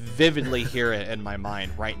vividly hear it in my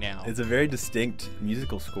mind right now. It's a very distinct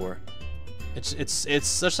musical score. It's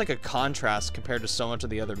such like a contrast compared to so much of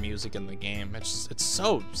the other music in the game. It's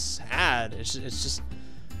so sad. It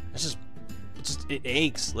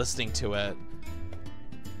aches listening to it.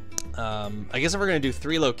 I guess if we're gonna do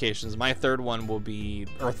 3 locations, my third one will be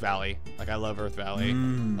Earth Valley. Like, I love Earth Valley.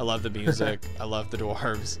 I love the music. I love the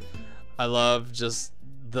dwarves. I love just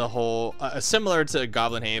the whole similar to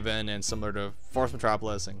Goblin Haven and similar to Forest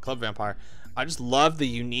Metropolis and Club Vampire. I just love the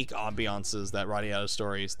unique ambiances that Radiata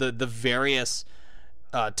Stories, the various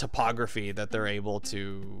topography that they're able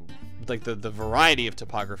to, like the variety of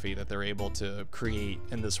topography that they're able to create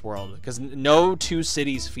in this world, because no 2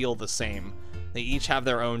 cities feel the same. They each have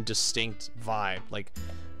their own distinct vibe. Like,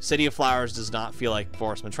 City of Flowers does not feel like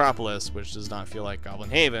Forest Metropolis, which does not feel like Goblin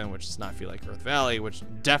Haven, which does not feel like Earth Valley, which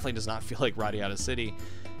definitely does not feel like Radiata City.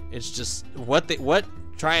 It's just what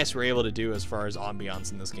Trias were able to do as far as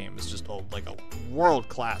ambiance in this game is just like a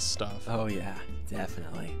world-class stuff. Oh yeah,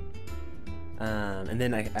 definitely. And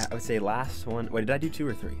then I would say last one. Wait, did I do 2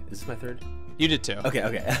 or 3? This is my third? You did 2.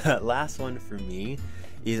 Okay. Last one for me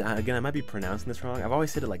is, again, I might be pronouncing this wrong. I've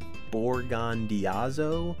always said it like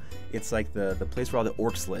Borgondiazo. It's like the place where all the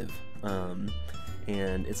orcs live.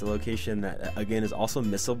 And it's a location that, again, is also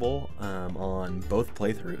missable on both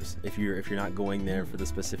playthroughs if you're not going there for the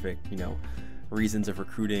specific, reasons of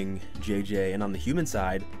recruiting JJ. And on the human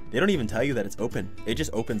side, they don't even tell you that it's open. It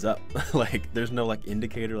just opens up. Like, there's no like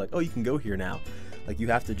indicator like, oh, you can go here now. Like, you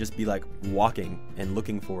have to just be like walking and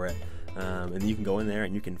looking for it. and you can go in there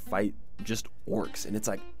and you can fight just orcs, and it's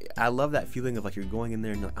like, I love that feeling of like you're going in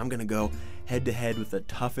there and you're like, I'm gonna go head to head with the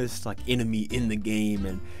toughest like enemy in the game,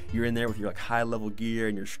 and you're in there with your like high level gear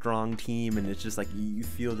and your strong team, and it's just like you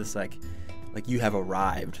feel this like you have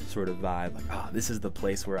arrived sort of vibe, like, ah, this is the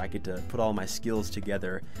place where I get to put all my skills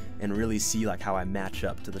together and really see like how I match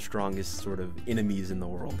up to the strongest sort of enemies in the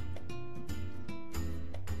world.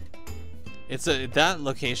 It's that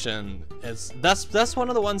location is that's one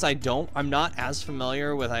of the ones I'm not as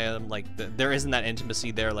familiar with. I am like there isn't that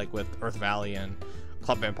intimacy there like with Earth Valley and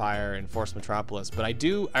Club Vampire and Force Metropolis, but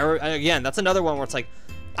again, that's another one where it's like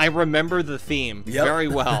I remember the theme very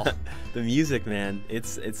well. The music, man,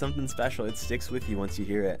 it's something special. It sticks with you once you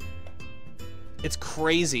hear it. It's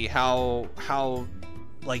crazy how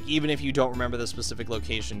like even if you don't remember the specific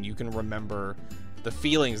location, you can remember the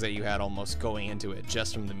feelings that you had almost going into it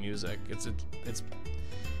just from the music.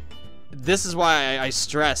 This is why I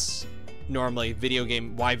stress normally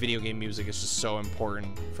why video game music is just so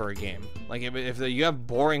important for a game. Like if you have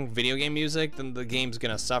boring video game music, then the game's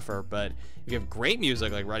gonna suffer, but if you have great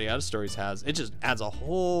music like Radiata Stories has, it just adds a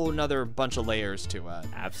whole nother bunch of layers to it.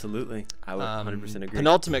 Absolutely. I would 100% agree.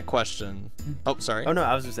 Penultimate question. Oh, sorry. Oh no,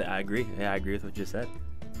 I was just saying I agree. Yeah, I agree with what you said.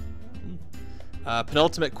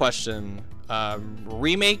 Penultimate question.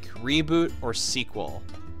 Remake, reboot, or sequel?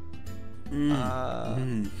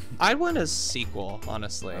 I'd want a sequel,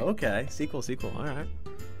 honestly. Okay, sequel. All right.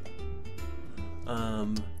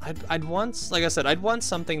 I'd want, like I said, I'd want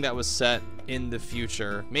something that was set in the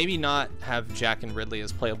future. Maybe not have Jack and Ridley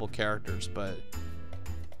as playable characters, but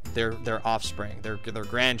their offspring, their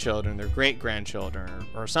grandchildren, their great grandchildren,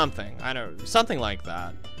 or something. I don't know, something like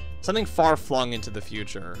that. Something far flung into the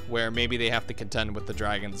future where maybe they have to contend with the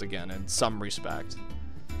dragons again in some respect.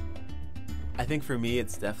 I think for me,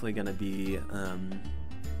 it's definitely gonna be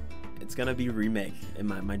remake in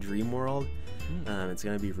my dream world. It's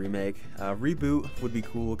gonna be remake. Reboot would be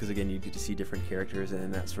cool because again, you get to see different characters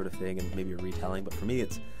and that sort of thing, and maybe a retelling. But for me,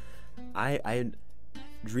 it's I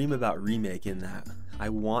dream about remake in that I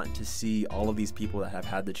want to see all of these people that have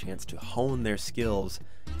had the chance to hone their skills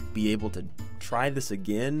be able to try this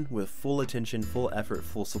again with full attention, full effort,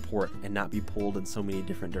 full support, and not be pulled in so many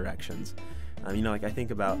different directions. You know, like I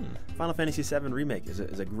think about Final Fantasy VII Remake is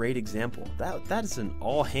a great example. That is an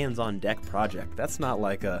all hands on deck project. That's not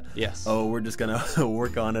like we're just gonna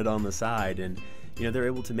work on it on the side. And you know, they're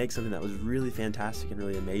able to make something that was really fantastic and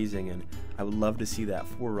really amazing. And I would love to see that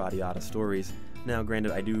for Radiata Stories. Now,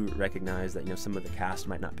 granted, I do recognize that, you know, some of the cast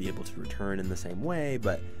might not be able to return in the same way,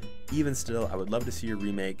 but even still, I would love to see a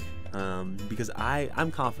remake because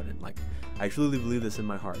I'm confident, like I truly believe this in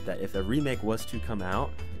my heart, that if a remake was to come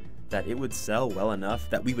out, that it would sell well enough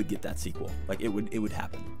that we would get that sequel. Like it would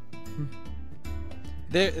happen.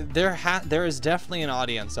 There is definitely an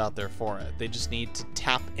audience out there for it. They just need to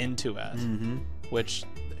tap into it, which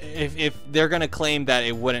if they're gonna claim that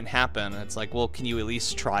it wouldn't happen, it's like, well, can you at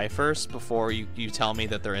least try first before you tell me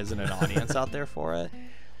that there isn't an audience out there for it?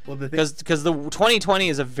 Well, because the 2020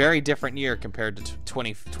 is a very different year compared to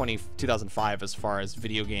 2005 as far as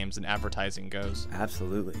video games and advertising goes.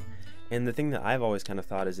 Absolutely. And the thing that I've always kind of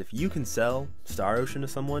thought is if you can sell Star Ocean to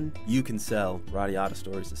someone, you can sell Radiata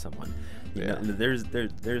Stories to someone. You know,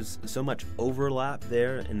 there's so much overlap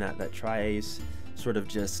there in that Tri-Ace sort of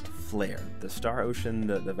just flair. The Star Ocean,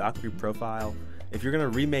 the Valkyrie profile. If you're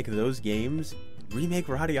going to remake those games, remake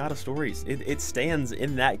Radiata Stories. It stands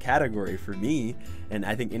in that category for me, and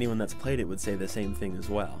I think anyone that's played it would say the same thing as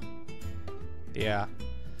well. Yeah.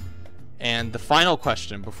 And the final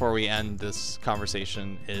question before we end this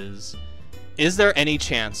conversation is there any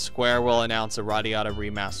chance Square will announce a Radiata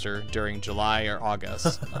remaster during July or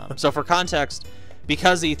August? So for context,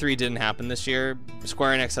 because E3 didn't happen this year,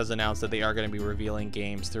 Square Enix has announced that they are going to be revealing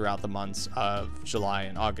games throughout the months of July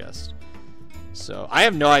and August. So I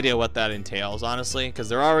have no idea what that entails, honestly, because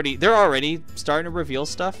they're already starting to reveal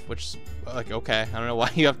stuff, which, like, okay, I don't know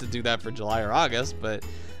why you have to do that for July or August, but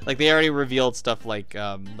like they already revealed stuff like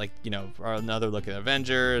you know, another look at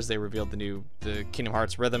Avengers. They revealed the Kingdom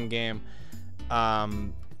Hearts rhythm game. But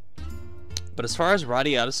as far as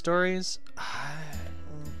Radiata Stories,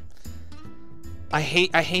 I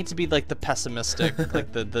hate to be like the pessimistic,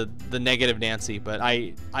 like the negative Nancy, but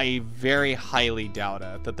I very highly doubt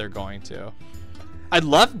it that they're going to. I'd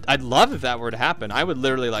love if that were to happen. I would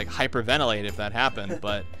literally like hyperventilate if that happened,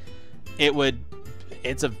 but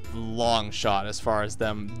it's a long shot as far as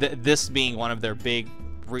them this being one of their big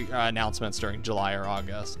announcements during July or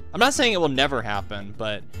August. I'm not saying it will never happen,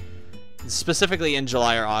 but specifically in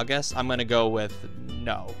July or August, I'm gonna go with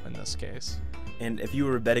no in this case. And if you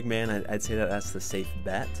were a betting man, I'd say that that's the safe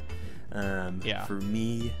bet. Yeah. For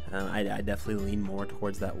me, I definitely lean more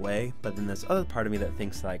towards that way. But then there's other part of me that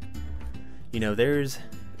thinks like, there's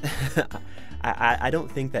I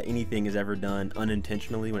don't think that anything is ever done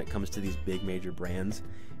unintentionally when it comes to these big major brands.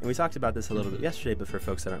 And we talked about this a little bit yesterday, but for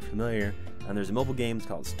folks that aren't familiar, there's a mobile game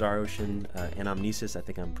called Star Ocean Anamnesis. I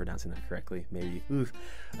think I'm pronouncing that correctly, maybe.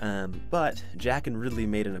 But Jack and Ridley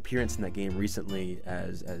made an appearance in that game recently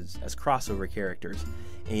as crossover characters.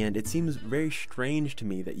 And it seems very strange to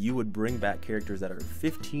me that you would bring back characters that are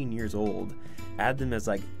 15 years old, add them as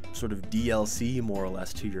like sort of DLC more or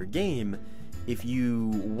less to your game, if you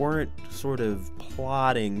weren't sort of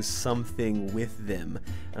plotting something with them.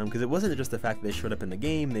 Because it wasn't just the fact that they showed up in the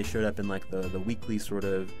game, they showed up in like the weekly sort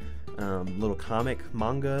of little comic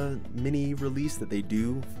manga mini release that they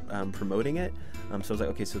do promoting it. So I was like,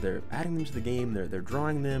 okay, so they're adding them to the game, they're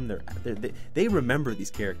drawing them, they remember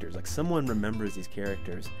these characters, like someone remembers these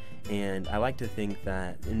characters. And I like to think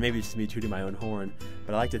that, and maybe it's just me tooting my own horn,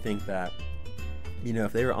 but I like to think that,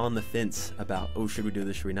 if they were on the fence about, oh, should we do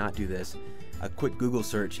this, should we not do this, a quick Google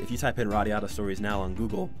search, if you type in Radiata stories now on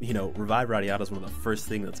Google, Revive Radiata is one of the first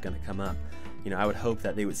things that's going to come up. I would hope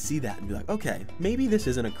that they would see that and be like, okay, maybe this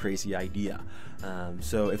isn't a crazy idea.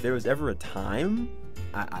 So if there was ever a time,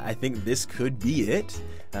 I think this could be it.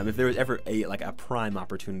 If there was ever a prime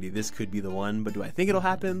opportunity, this could be the one. But do I think it'll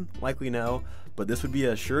happen? Likely no. But this would be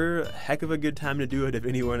a sure heck of a good time to do it if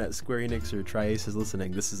anyone at Square Enix or Tri-Ace is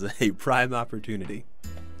listening. This is a prime opportunity.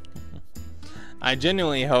 I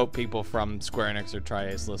genuinely hope people from Square Enix or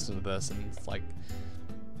Tri-Ace listen to this, and it's like,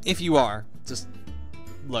 if you are, just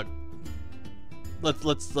look.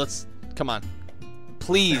 Let's come on,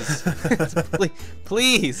 please,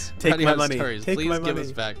 please, take my money. Stories. Take please my give money.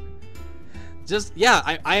 us back. Just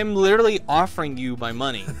I am literally offering you my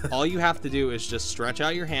money. All you have to do is just stretch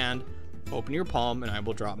out your hand, open your palm, and I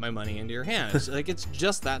will drop my money into your hand. It's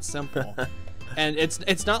just that simple. And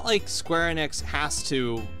it's not like Square Enix has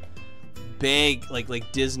to beg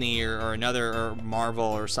like Disney or another or Marvel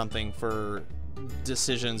or something for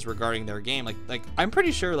decisions regarding their game. Like I'm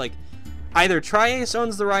pretty sure like either Tri-Ace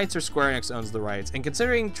owns the rights or Square Enix owns the rights. And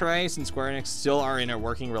considering Tri-Ace and Square Enix still are in a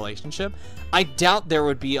working relationship, I doubt there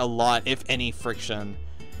would be a lot, if any, friction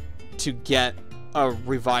to get a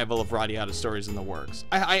revival of Radiata stories in the works.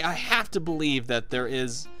 I have to believe that there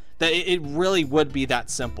is, that it really would be that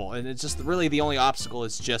simple. And it's just really the only obstacle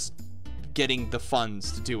is just getting the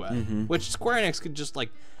funds to do it. Which Square Enix could just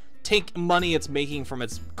like take money it's making from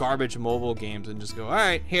its garbage mobile games and just go, all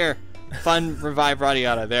right, here, fund Revive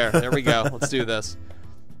Radiata. There we go. Let's do this.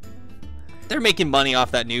 They're making money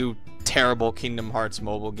off that new terrible Kingdom Hearts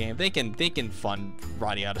mobile game. They can fund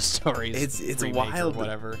Radiata stories. It's wild or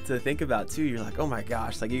whatever to think about too. You're like, oh my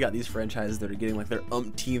gosh, like you got these franchises that are getting like their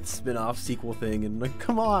umpteenth spin-off sequel thing, and like,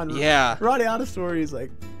 come on, yeah, Radiata stories,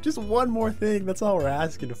 like just one more thing. That's all we're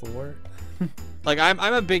asking for. Like I'm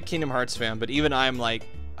a big Kingdom Hearts fan, but even I'm like,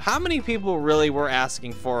 how many people really were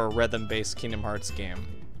asking for a rhythm-based Kingdom Hearts game?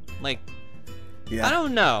 Like, yeah, I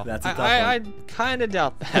don't know. That's a tough I kind of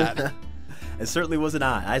doubt that. It certainly wasn't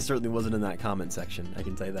I certainly wasn't in that comment section, I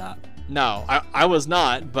can tell you that. No, I was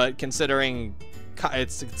not, but considering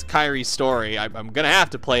it's Kyrie's story, I'm gonna have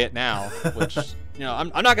to play it now, which I'm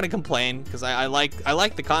not gonna complain because I like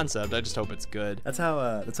the concept. I just hope it's good. That's how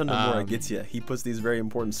Nomura gets you. He puts these very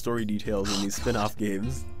important story details in these spin-off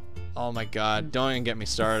games. Oh my god, don't even get me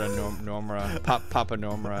started on Nomura. Papa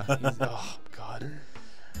Nomura. Oh god.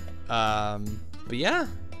 But yeah,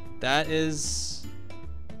 that is,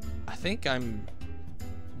 I think I'm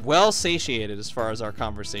well satiated as far as our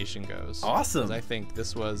conversation goes. Awesome. I think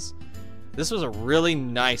this was a really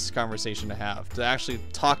nice conversation to have, to actually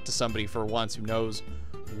talk to somebody for once who knows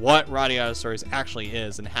what Radiata Stories actually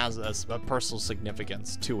is and has a personal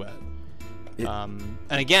significance to it. And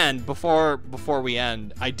again, before we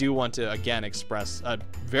end, I do want to again express a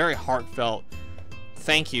very heartfelt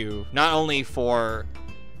thank you, not only for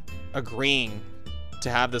agreeing to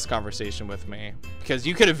have this conversation with me, because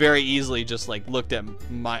you could have very easily just like looked at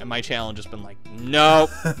my channel and just been like, nope,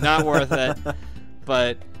 not worth it.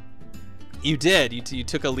 But you did. You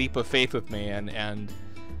took a leap of faith with me, and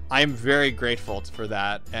I'm very grateful for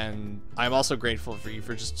that. And I'm also grateful for you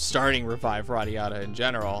for just starting Revive Radiata in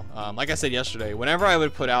general. Like I said yesterday, whenever I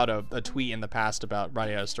would put out a tweet in the past about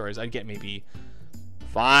Radiata stories, I'd get maybe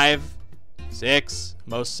 5, 6,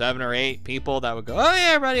 most 7 or 8 people that would go, oh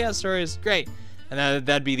yeah, Radiata stories, great. And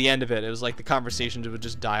that'd be the end of it. It was like the conversations would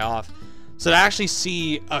just die off. So to actually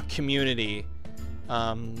see a community,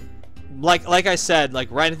 like I said,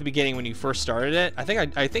 like right at the beginning when you first started it, I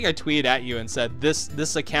think I tweeted at you and said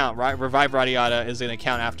this account, Revive Radiata, is an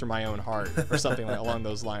account after my own heart, or something like along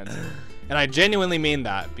those lines. And I genuinely mean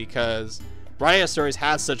that, because Radiata Stories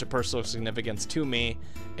has such a personal significance to me.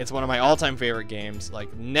 It's one of my all-time favorite games.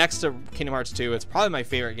 Like, next to Kingdom Hearts 2, it's probably my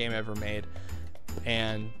favorite game ever made.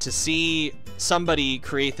 And to see somebody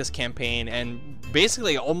create this campaign and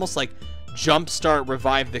basically almost like jumpstart,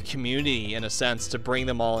 revive the community in a sense, to bring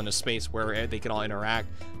them all in a space where they can all interact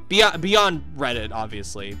beyond Reddit,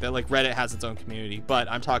 obviously. That, like, Reddit has its own community, but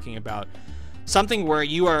I'm talking about something where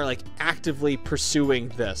you are like actively pursuing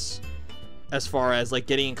this, as far as like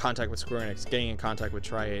getting in contact with Square Enix, getting in contact with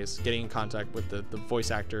Tri-Ace, getting in contact with the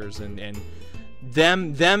voice actors, and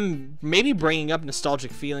them maybe bringing up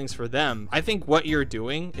nostalgic feelings for them. I think what you're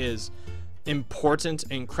doing is important,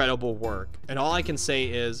 incredible work. And all I can say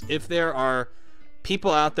is, if there are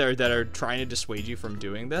people out there that are trying to dissuade you from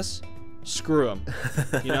doing this, screw them.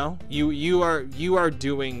 You know, you are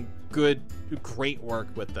doing great work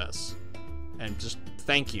with this, and just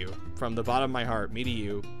thank you from the bottom of my heart, me to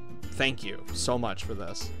you. Thank you so much for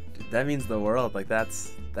this. That means the world. Like,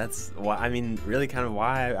 that's why, I mean, really kind of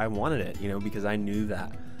why I wanted it, you know, because I knew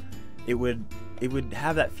that it would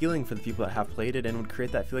have that feeling for the people that have played it, and would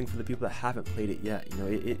create that feeling for the people that haven't played it yet. You know,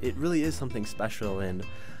 it really is something special. And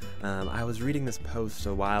I was reading this post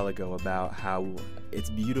a while ago about how it's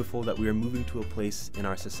beautiful that we are moving to a place in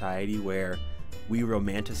our society where we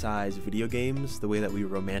romanticize video games the way that we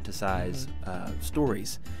romanticize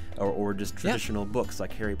stories, or just traditional books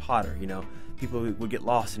like Harry Potter. You know, people would get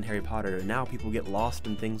lost in Harry Potter, and now people get lost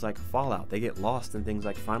in things like Fallout. They get lost in things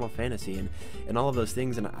like Final Fantasy and all of those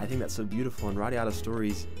things, and I think that's so beautiful. And Radiata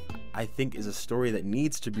Stories, I think, is a story that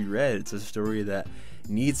needs to be read. It's a story that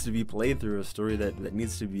needs to be played through, a story that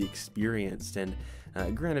needs to be experienced. And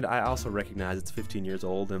granted, I also recognize it's 15 years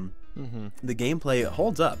old, and the gameplay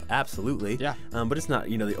holds up, absolutely. Yeah. But it's not,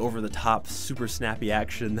 you know, the over-the-top, super snappy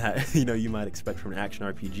action that, you know, you might expect from an action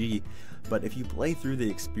RPG. But if you play through the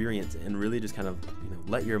experience and really just kind of, you know,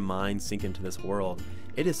 let your mind sink into this world,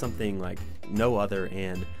 it is something like no other.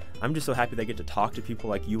 And I'm just so happy that I get to talk to people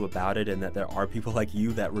like you about it, and that there are people like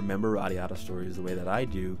you that remember Radiata Stories the way that I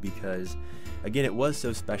do, because again, it was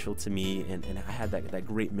so special to me, and I had that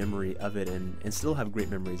great memory of it, and still have great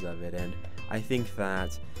memories of it. And I think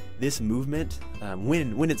that this movement,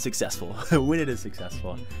 when it's successful, when it is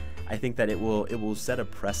successful, I think that it will set a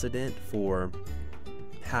precedent for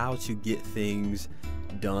how to get things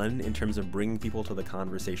done in terms of bringing people to the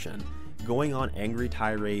conversation. Going on angry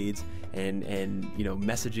tirades and you know,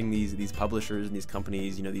 messaging these publishers and these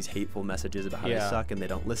companies, you know, these hateful messages about how they suck and they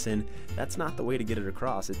don't listen, that's not the way to get it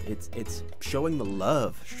across. It's showing the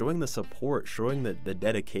love, showing the support, showing the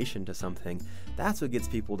dedication to something. That's what gets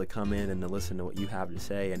people to come in and to listen to what you have to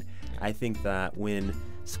say. And I think that when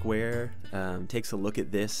Square takes a look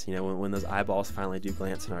at this, you know, when those eyeballs finally do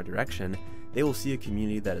glance in our direction, they will see a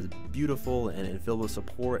community that is beautiful and filled with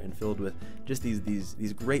support and filled with just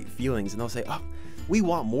these great feelings, and they'll say, oh, we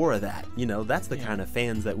want more of that. You know, that's the kind of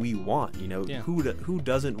fans that we want. You know, who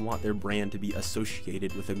doesn't want their brand to be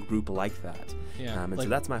associated with a group like that? And so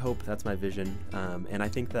that's my hope, that's my vision, and I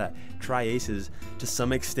think that Tri-Ace is to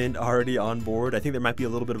some extent already on board. I think there might be a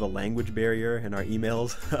little bit of a language barrier in our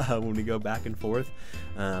emails when we go back and forth,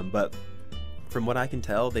 but from what I can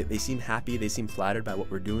tell, they seem happy, they seem flattered by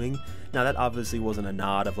what we're doing. Now, that obviously wasn't a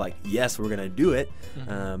nod of like, yes, we're gonna do it,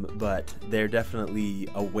 but they're definitely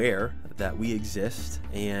aware that we exist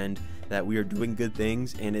and that we are doing good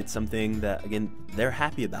things, and it's something that, again, they're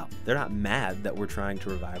happy about. They're not mad that we're trying to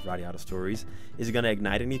revive Radiata Stories. Is it gonna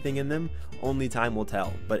ignite anything in them? Only time will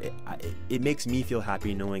tell, but it makes me feel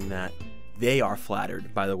happy knowing that they are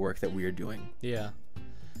flattered by the work that we are doing. Yeah.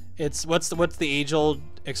 It's what's the age-old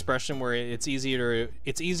expression where it's easier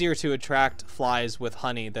to attract flies with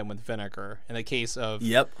honey than with vinegar. In the case of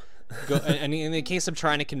and in the case of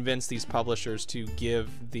trying to convince these publishers to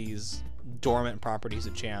give these dormant properties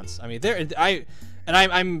a chance. I mean,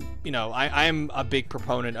 I'm a big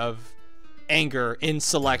proponent of anger in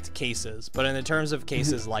select cases, but in the terms of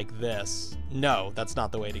cases like this, no, that's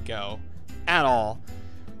not the way to go at all.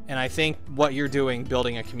 And I think what you're doing,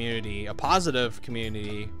 building a community, a positive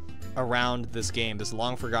community around this game, this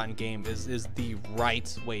long forgotten game, is the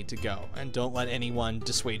right way to go, and don't let anyone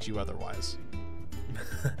dissuade you otherwise.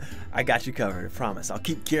 I got you covered, I promise. I'll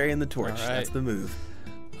keep carrying the torch. Right. That's the move.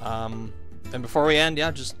 And before we end,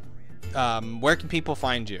 just where can people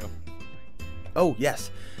find you? Oh, yes.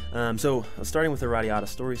 So starting with the Radiata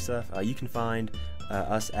Story stuff, you can find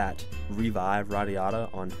us at Revive Radiata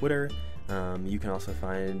on Twitter. You can also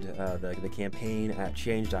find the campaign at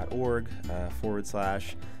change.org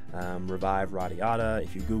 /Revive Radiata.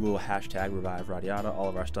 If you Google #Revive Radiata, all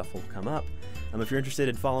of our stuff will come up. If you're interested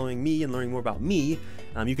in following me and learning more about me,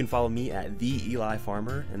 you can follow me at The Eli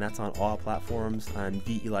Farmer, and that's on all platforms. I'm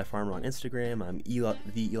The Eli Farmer on Instagram. I'm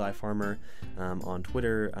The Eli Farmer on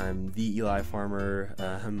Twitter. I'm The Eli Farmer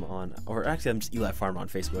I'm just Eli Farmer on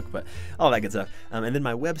Facebook, but all that good stuff. And then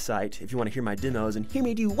my website, if you want to hear my demos and hear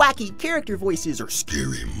me do wacky character voices or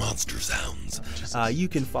scary monster sounds, you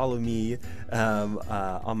can follow me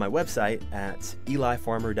on my website at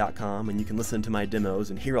elifarmer.com, and you can listen to my demos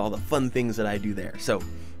and hear all the fun things that I do there. So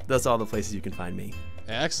that's all the places you can find me.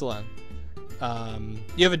 Excellent.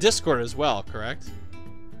 You have a Discord as well, correct?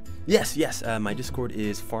 Yes. My Discord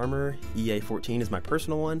is Farmer EA14 is my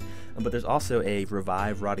personal one, but there's also a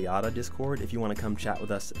Revive Radiata Discord if you want to come chat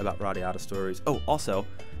with us about Radiata stories. Oh, also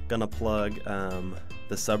gonna plug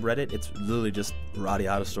the subreddit. It's literally just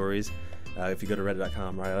Radiata stories. If you go to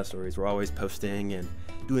reddit.com, Radiata stories, we're always posting and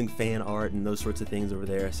doing fan art and those sorts of things over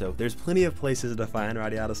there. So there's plenty of places to find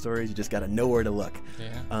Radiata stories. You just got to know where to look.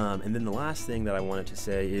 Yeah. And then the last thing that I wanted to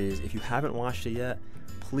say is, if you haven't watched it yet,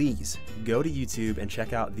 please go to YouTube and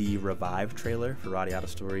check out the Revive trailer for Radiata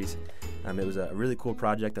Stories. It was a really cool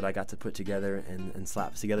project that I got to put together and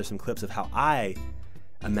slap together some clips of how I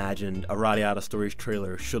imagined a Radiata Stories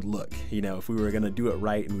trailer should look. You know, if we were going to do it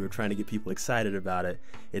right and we were trying to get people excited about it,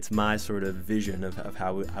 it's my sort of vision of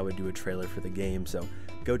how I would do a trailer for the game. So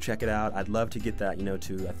go check it out. I'd love to get that,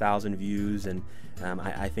 to 1,000 views, and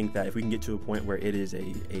I think that if we can get to a point where it is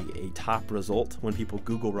a top result when people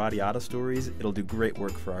Google Radiata Stories, it'll do great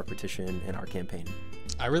work for our petition and our campaign.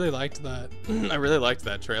 I really liked that. I really liked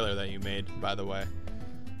that trailer that you made, by the way.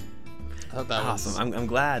 I thought that awesome. I'm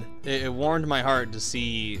glad. It warmed my heart to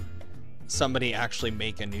see somebody actually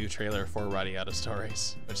make a new trailer for Radiata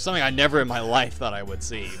Stories, which is something I never in my life thought I would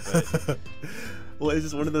see. But well, it's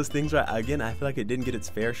just one of those things where, again, I feel like it didn't get its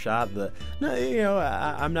fair shot.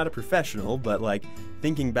 I'm not a professional, but like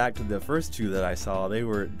thinking back to the first two that I saw,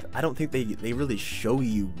 I don't think they really show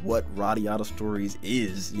you what Radiata Stories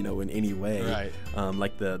is, in any way. Right.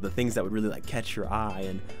 Like the things that would really like catch your eye.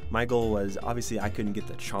 And my goal was, obviously I couldn't get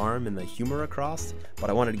the charm and the humor across,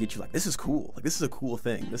 but I wanted to get you like, this is cool. Like, this is a cool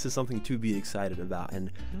thing. This is something to be excited about.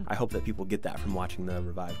 And I hope that people get that from watching the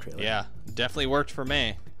Revive trailer. Yeah, definitely worked for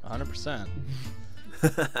me. 100%.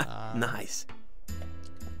 Nice.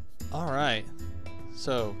 All right.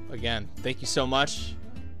 So again, thank you so much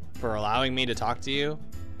for allowing me to talk to you.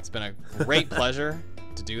 It's been a great pleasure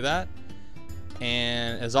to do that.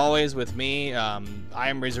 And as always with me, I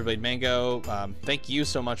am Razorblade Mango. Thank you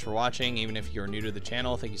so much for watching. Even if you're new to the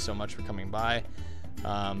channel, thank you so much for coming by.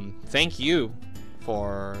 Thank you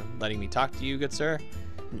for letting me talk to you, good sir.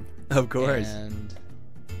 Of course. And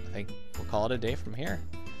I think we'll call it a day from here.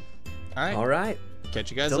 All right. All right. Catch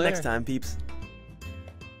you guys Till later. next time, peeps.